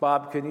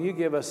 Bob, can you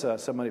give us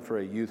somebody for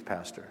a youth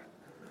pastor?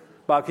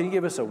 Bob, can you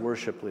give us a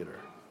worship leader?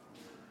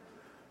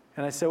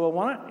 And I say, well,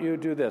 why don't you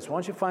do this? Why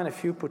don't you find a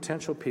few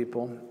potential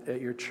people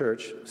at your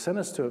church, send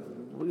us to,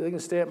 they can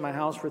stay at my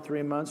house for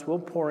 3 months, we'll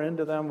pour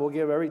into them, we'll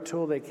give every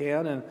tool they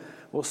can, and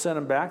we'll send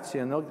them back to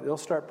you, and they'll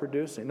start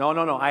producing. No,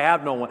 I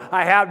have no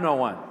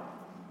one.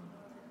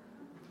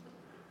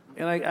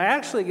 And I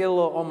actually get a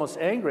little almost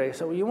angry. I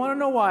said, well, you want to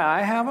know why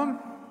I have them?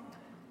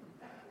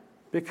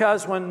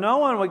 Because when no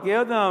one would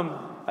give them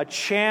a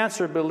chance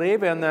or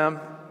believe in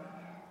them,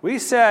 we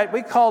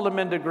called them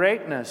into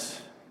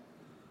greatness.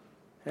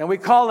 And we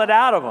called it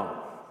out of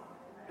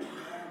them.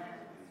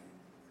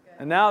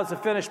 And now it's a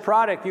finished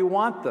product, you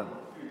want them.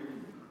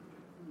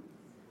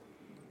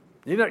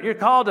 You're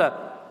called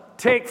to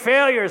take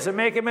failures and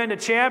make them into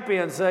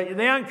champions.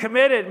 The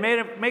uncommitted,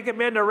 make them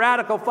into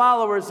radical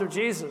followers of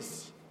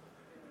Jesus.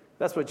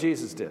 That's what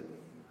Jesus did.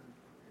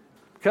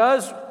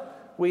 Because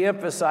we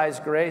emphasize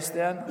grace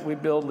then, we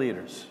build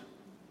leaders.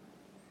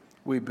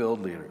 We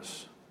build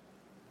leaders.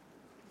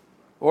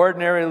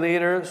 Ordinary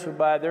leaders who,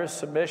 by their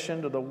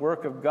submission to the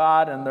work of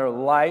God in their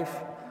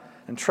life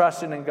and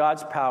trusting in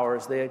God's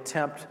powers, they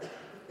attempt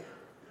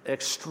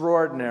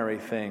extraordinary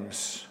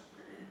things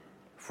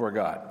for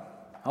God.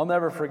 I'll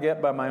never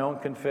forget by my own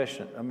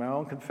confession,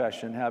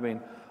 having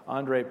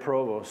Andre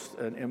Provost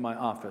in my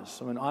office.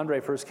 So when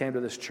Andre first came to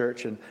this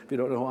church, and if you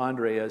don't know who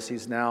Andre is,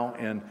 he's now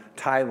in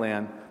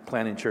Thailand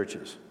planting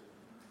churches.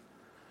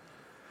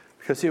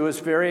 Because he was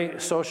very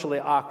socially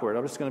awkward.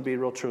 I'm just going to be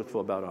real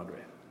truthful about Andre.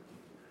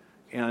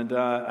 And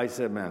I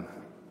said, man,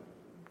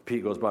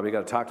 Pete goes, Bob, you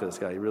got to talk to this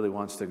guy. He really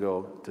wants to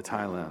go to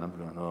Thailand. I'm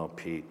going, oh,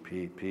 Pete.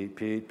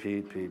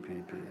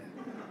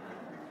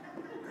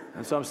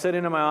 And so I'm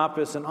sitting in my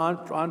office, and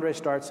Andre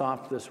starts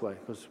off this way.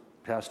 He goes,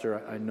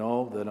 Pastor, I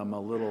know that I'm a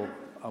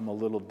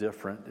little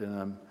different, and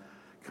I'm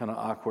kind of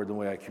awkward the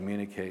way I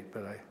communicate,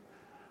 but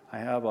I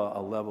have a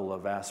level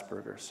of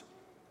Asperger's.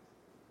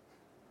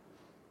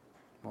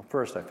 Well,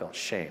 first I felt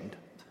shamed.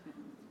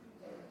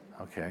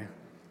 Okay.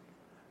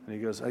 And he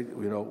goes,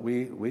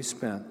 we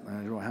spent, I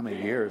don't know how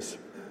many years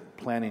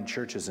planting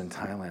churches in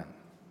Thailand.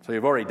 So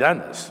you've already done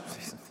this.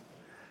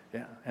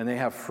 Yeah, and they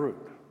have fruit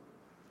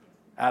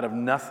out of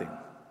nothing.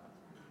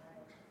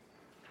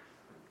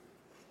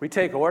 We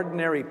take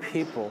ordinary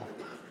people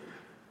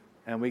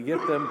and we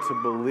get them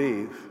to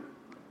believe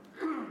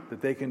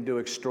that they can do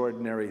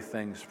extraordinary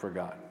things for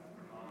God.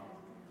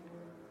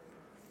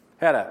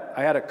 I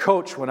had a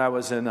coach when I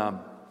was in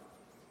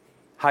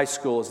high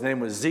school. His name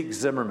was Zeke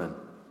Zimmerman.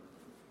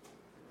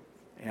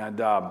 And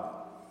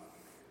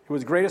he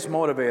was the greatest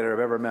motivator I've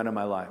ever met in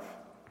my life.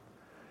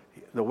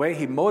 The way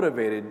he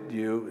motivated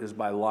you is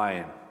by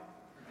lying.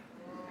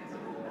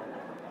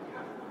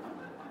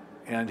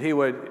 And he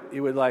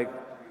would like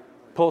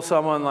pull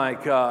someone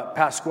like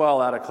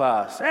Pasquale out of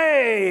class.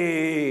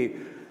 Hey,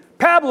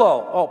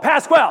 Pablo. Oh,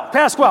 Pasquale.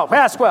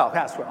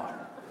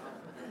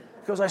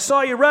 He goes, I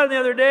saw you running the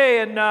other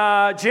day in gym.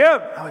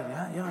 Oh,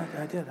 yeah,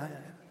 I did.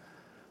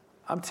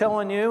 I'm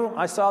telling you,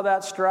 I saw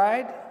that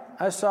stride.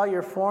 I saw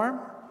your form.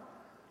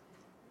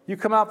 You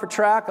come out for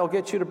track, I'll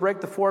get you to break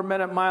the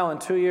 4-minute mile in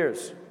 2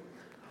 years.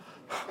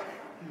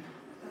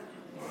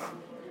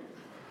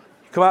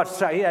 Come out to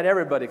track. He had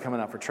everybody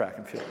coming out for track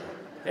and field.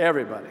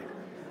 Everybody.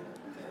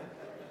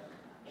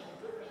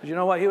 But you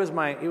know what? He was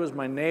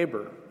my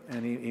neighbor,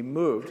 and he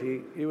moved.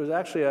 He was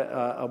actually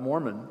a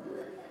Mormon.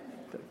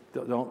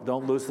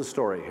 Don't lose the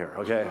story here,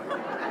 okay?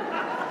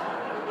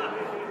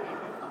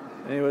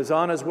 And he was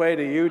on his way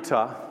to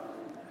Utah,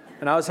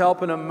 and I was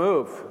helping him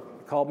move.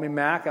 He called me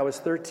Mac. I was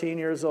 13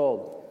 years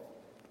old.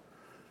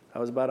 I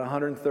was about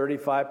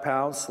 135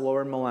 pounds,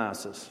 slower than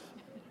molasses.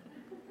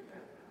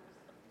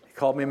 He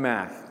called me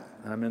Mac.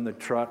 I'm in the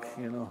truck,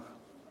 I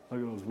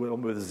was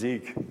with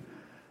Zeke.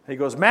 He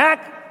goes,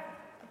 Mac,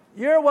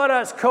 you're what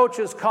us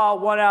coaches call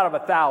 1 out of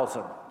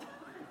 1,000.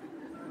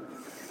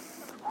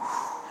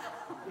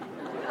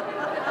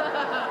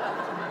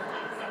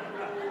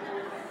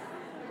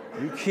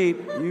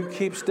 You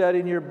keep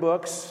studying your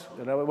books.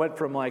 And I went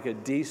from like a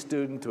D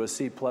student to a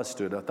C plus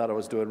student. I thought I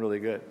was doing really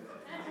good.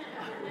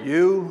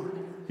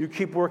 You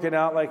keep working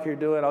out like you're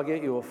doing. I'll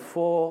get you a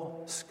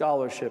full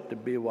scholarship to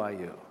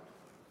BYU.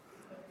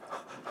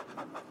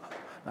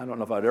 I don't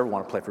know if I'd ever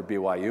want to play for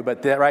BYU,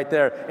 but right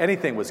there,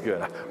 anything was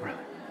good.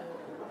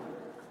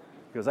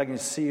 Because I can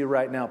see you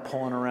right now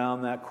pulling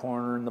around that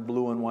corner in the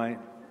blue and white.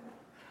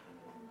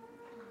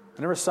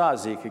 I never saw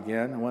Zeke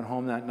again. I went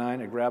home that night.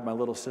 I grabbed my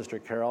little sister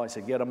Carol. I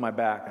said, get on my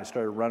back. I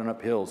started running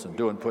up hills and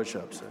doing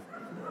push-ups.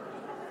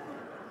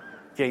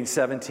 Gained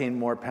 17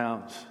 more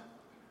pounds.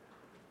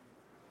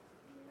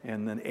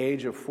 And then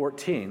age of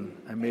 14,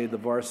 I made the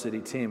varsity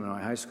team in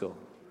my high school.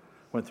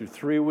 Went through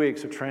 3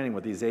 weeks of training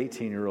with these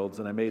 18-year-olds,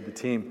 and I made the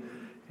team.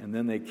 And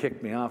then they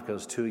kicked me off because I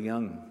was too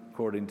young,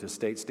 according to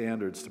state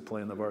standards, to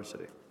play in the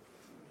varsity.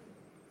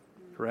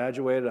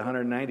 Graduated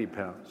 190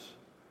 pounds,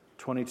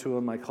 22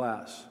 in my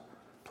class.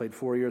 Played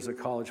 4 years of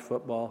college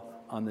football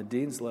on the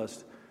dean's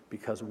list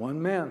because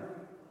one man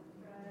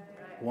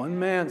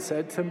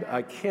said to me,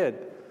 a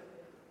kid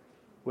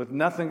with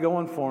nothing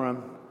going for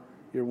him,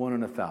 you're 1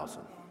 in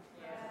 1,000.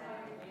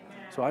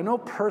 So I know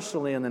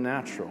personally in the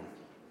natural,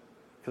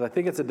 because I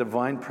think it's a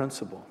divine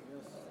principle,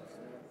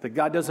 that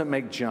God doesn't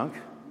make junk.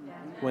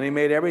 When he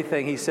made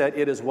everything, he said,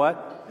 it is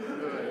what?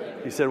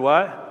 He said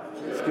what?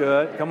 It's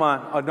good. Come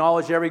on.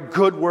 Acknowledge every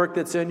good work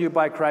that's in you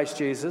by Christ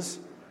Jesus.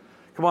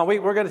 Come on,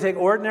 we're going to take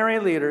ordinary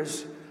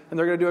leaders, and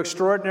they're going to do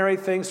extraordinary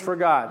things for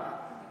God.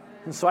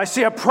 And so I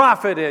see a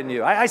prophet in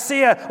you. I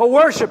see a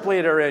worship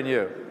leader in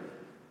you.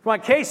 Come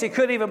on, Casey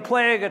couldn't even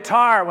play a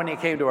guitar when he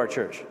came to our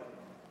church.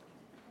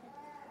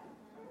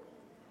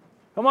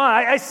 Come on,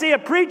 I see a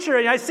preacher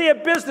in you. I see a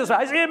businessman.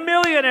 I see a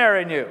millionaire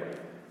in you.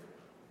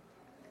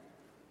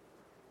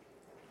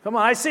 Come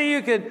on, I see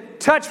you can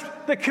touch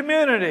the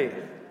community.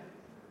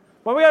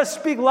 Well, we got to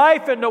speak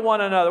life into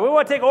one another. We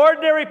want to take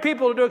ordinary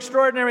people to do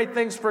extraordinary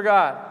things for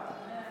God.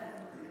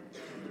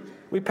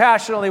 We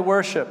passionately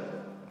worship,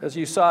 as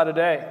you saw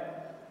today.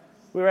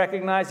 We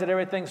recognize that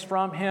everything's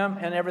from Him,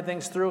 and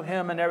everything's through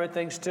Him, and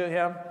everything's to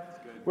Him.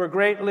 We're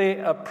greatly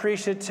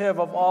appreciative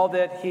of all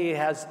that He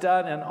has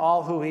done and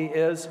all who He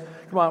is.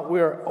 Come on,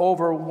 we're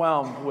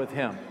overwhelmed with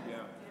Him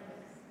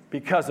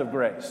because of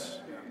grace.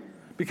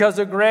 Because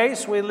of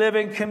grace, we live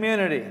in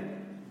community.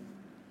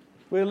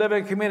 We live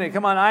in community.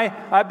 Come on,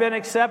 I've been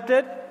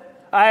accepted.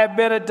 I have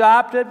been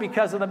adopted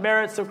because of the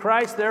merits of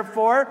Christ.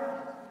 Therefore,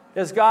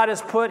 as God has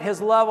put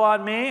His love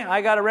on me,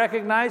 I got to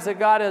recognize that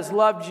God has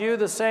loved you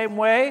the same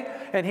way,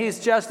 and He's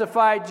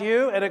justified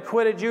you and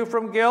acquitted you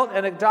from guilt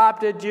and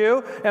adopted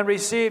you and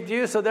received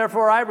you, so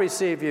therefore I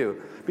receive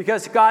you.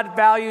 Because God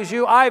values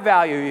you, I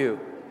value you.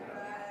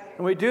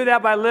 And we do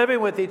that by living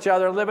with each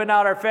other and living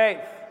out our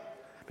faith.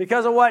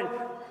 Because of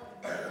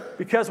what?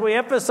 Because we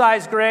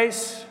emphasize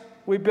grace,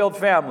 we build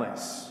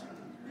families.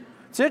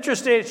 It's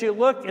interesting as you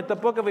look at the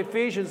book of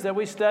Ephesians that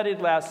we studied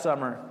last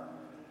summer.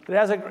 It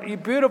has a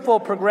beautiful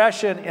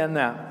progression in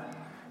that.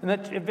 And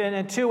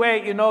in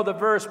 2:8, you know the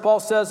verse,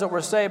 Paul says that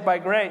we're saved by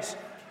grace.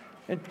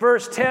 In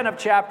verse 10 of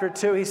chapter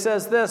 2, he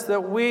says this,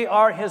 that we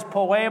are His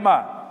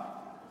poema.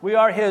 We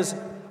are His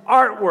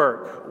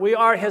artwork. We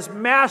are His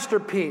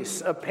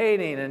masterpiece of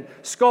painting and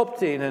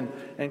sculpting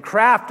and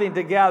crafting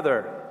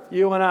together,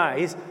 you and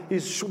I.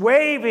 He's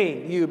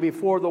waving you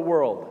before the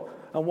world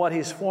on what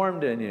He's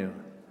formed in you.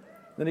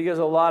 Then he gives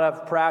a lot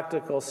of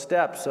practical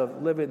steps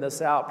of living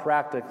this out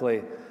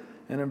practically.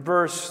 And in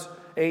verse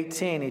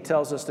 18, he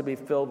tells us to be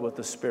filled with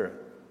the Spirit.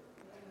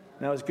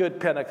 Now, as good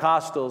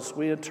Pentecostals,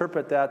 we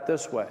interpret that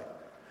this way.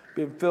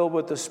 Being filled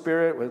with the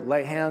Spirit, we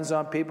lay hands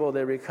on people,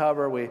 they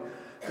recover, we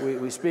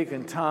speak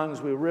in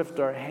tongues, we lift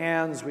our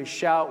hands, we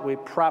shout, we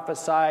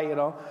prophesy, you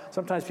know.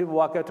 Sometimes people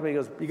walk up to me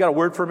and goes, you got a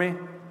word for me?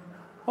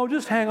 Oh,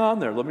 just hang on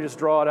there. Let me just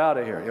draw it out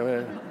of here. You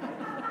know?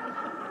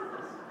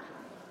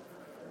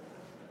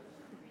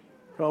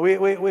 Well,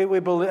 we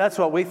believe that's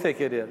what we think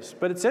it is.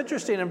 But it's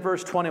interesting in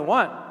verse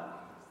 21.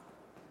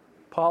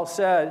 Paul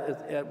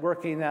said, at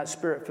working that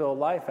Spirit-filled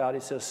life out, he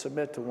says,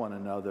 submit to one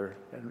another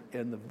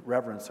in the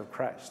reverence of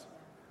Christ.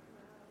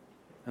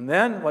 And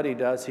then what he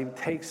does, he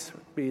takes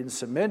being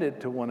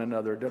submitted to one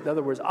another, in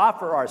other words,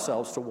 offer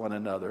ourselves to one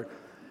another,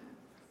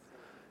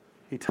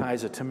 he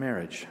ties it to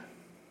marriage.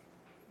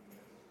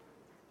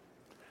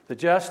 That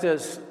just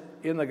as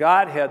in the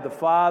Godhead, the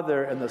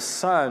Father and the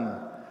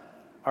Son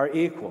are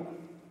equal,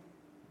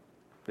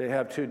 they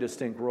have two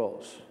distinct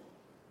roles.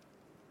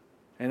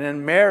 And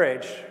in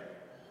marriage,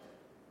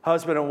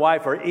 husband and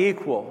wife are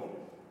equal,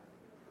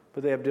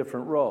 but they have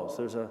different roles.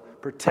 There's a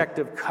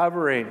protective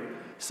covering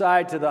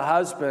side to the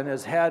husband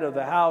as head of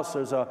the house.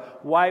 There's a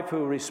wife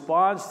who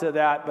responds to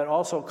that, but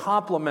also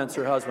compliments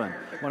her husband.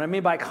 What I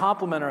mean by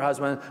compliment her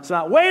husband, it's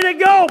not, way to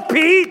go,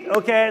 Pete!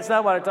 Okay, it's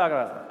not what I'm talking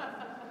about.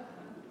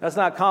 That's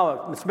not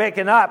compliment. It's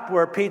making up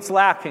where Pete's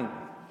lacking.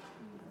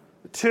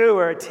 The two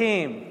are a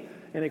team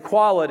in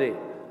equality.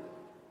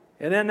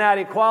 And in that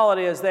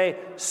equality, as they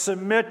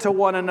submit to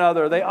one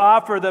another, they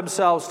offer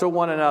themselves to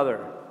one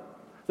another.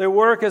 They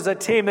work as a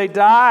team. They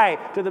die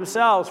to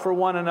themselves for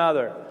one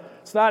another.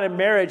 It's not in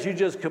marriage, you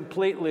just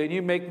completely, and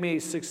you make me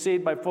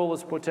succeed by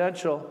fullest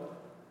potential.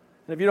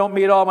 And if you don't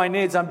meet all my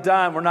needs, I'm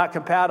done. We're not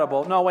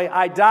compatible. No, wait,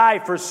 I die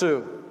for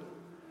Sue.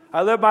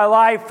 I live my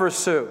life for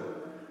Sue.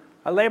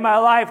 I lay my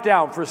life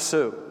down for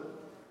Sue.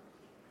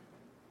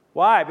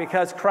 Why?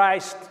 Because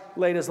Christ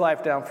laid his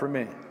life down for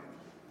me.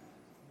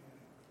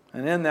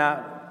 And in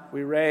that,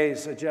 we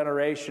raise a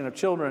generation of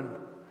children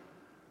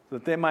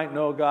that they might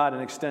know God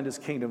and extend his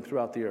kingdom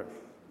throughout the earth.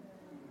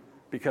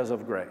 Because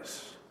of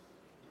grace,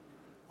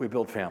 we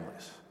build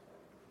families.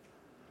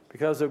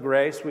 Because of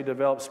grace, we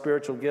develop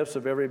spiritual gifts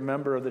of every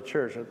member of the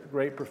church. A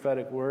great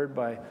prophetic word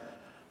by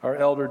our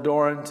elder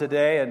Doran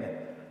today.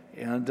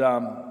 And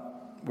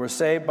we're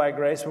saved by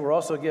grace, but we're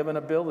also given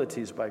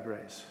abilities by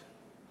grace.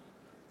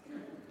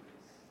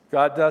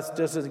 God just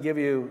doesn't give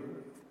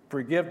you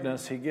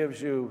forgiveness, he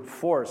gives you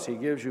force, he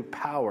gives you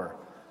power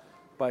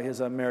by his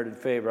unmerited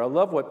favor. I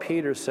love what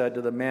Peter said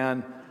to the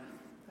man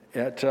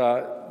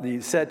he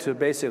said to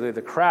basically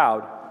the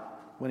crowd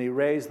when he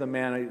raised the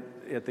man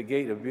at the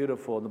gate of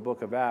Beautiful in the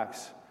book of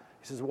Acts.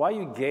 He says, "Why are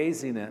you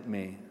gazing at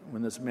me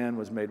when this man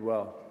was made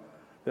well?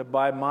 That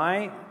by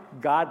my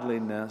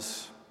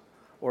godliness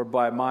or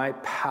by my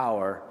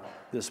power,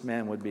 this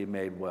man would be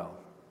made well."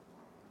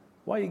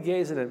 Why are you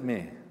gazing at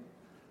me?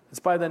 It's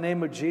by the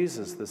name of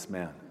Jesus this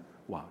man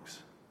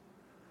walks.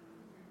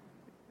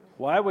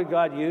 Why would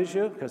God use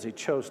you? Because he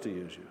chose to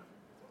use you.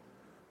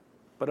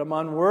 But I'm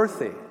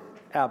unworthy.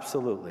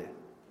 Absolutely.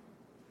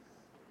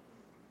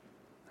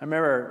 I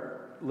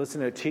remember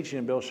listening to a teaching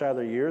of Bill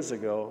Shiler years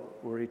ago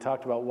where he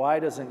talked about why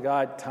doesn't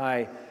God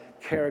tie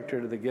character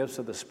to the gifts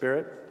of the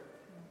Spirit?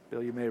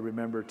 Bill, you may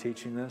remember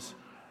teaching this.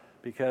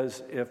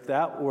 Because if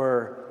that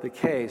were the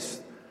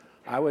case,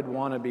 I would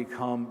want to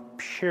become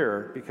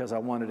pure because I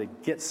wanted to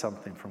get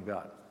something from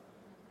God.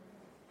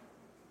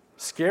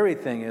 Scary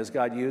thing is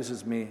God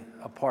uses me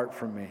apart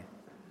from me.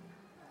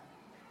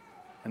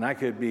 And I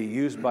could be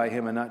used by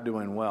him and not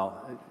doing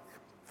well. It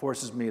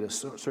forces me to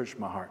search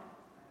my heart.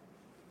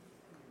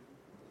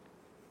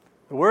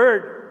 The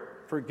word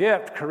for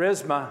gift,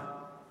 charisma,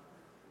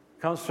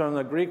 comes from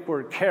the Greek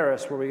word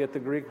charis, where we get the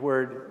Greek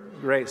word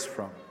grace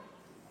from.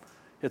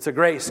 It's a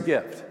grace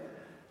gift.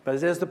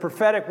 But as the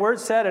prophetic word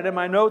said, and in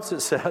my notes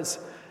it says,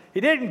 he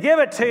didn't give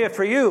it to you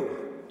for you.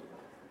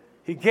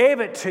 He gave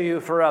it to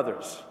you for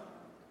others.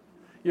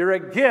 You're a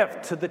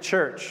gift to the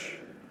church.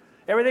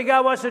 Everything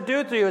God wants to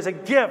do through you is a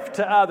gift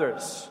to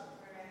others.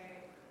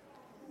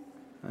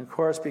 And of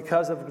course,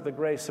 because of the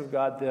grace of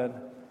God then,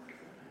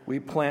 we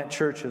plant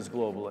churches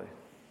globally.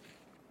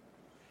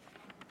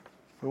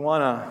 We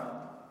want to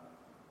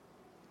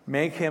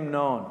make him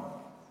known.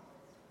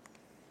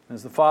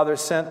 As the Father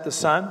sent the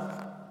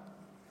Son,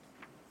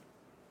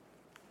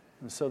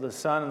 and so the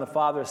Son and the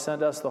Father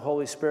sent us the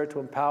Holy Spirit to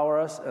empower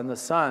us, and the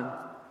Son,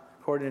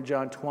 according to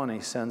John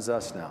 20, sends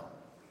us now.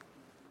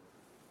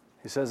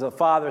 He says, the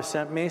Father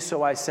sent me,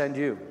 so I send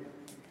you.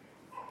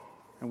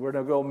 And we're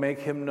going to go make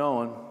him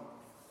known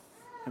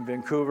in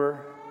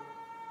Vancouver,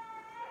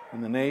 in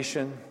the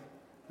nation,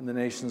 in the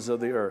nations of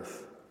the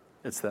earth.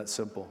 It's that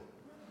simple.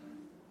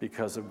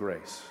 Because of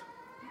grace.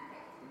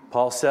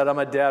 Paul said, I'm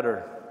a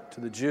debtor to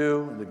the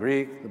Jew, the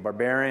Greek, the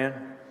barbarian,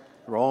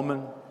 the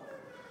Roman.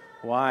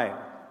 Why? In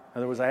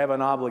other words, I have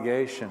an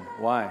obligation.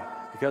 Why?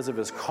 Because of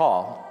his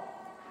call,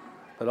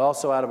 but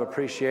also out of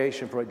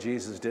appreciation for what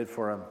Jesus did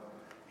for him.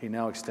 He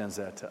now extends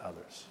that to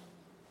others.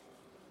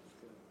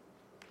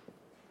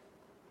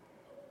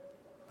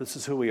 This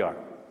is who we are.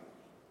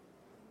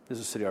 This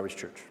is City Harvest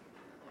Church.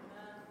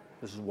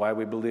 This is why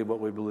we believe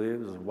what we believe.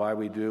 This is why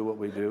we do what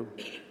we do.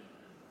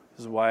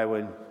 This is why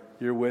when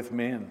you're with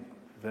me, and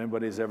if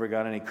anybody's ever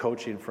got any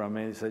coaching from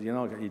me, he said,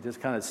 you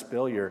just kind of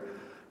spill your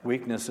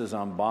weaknesses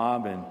on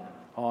Bob and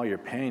all your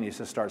pain. He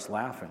just starts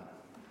laughing.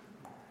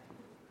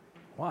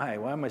 Why?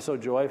 Why am I so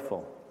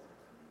joyful?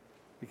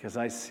 Because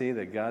I see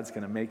that God's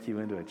going to make you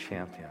into a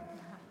champion.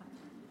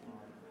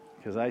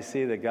 Because I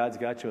see that God's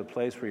got you a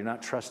place where you're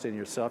not trusting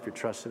yourself, you're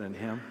trusting in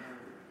him.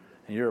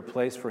 And you're a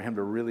place for him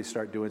to really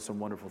start doing some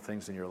wonderful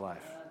things in your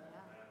life.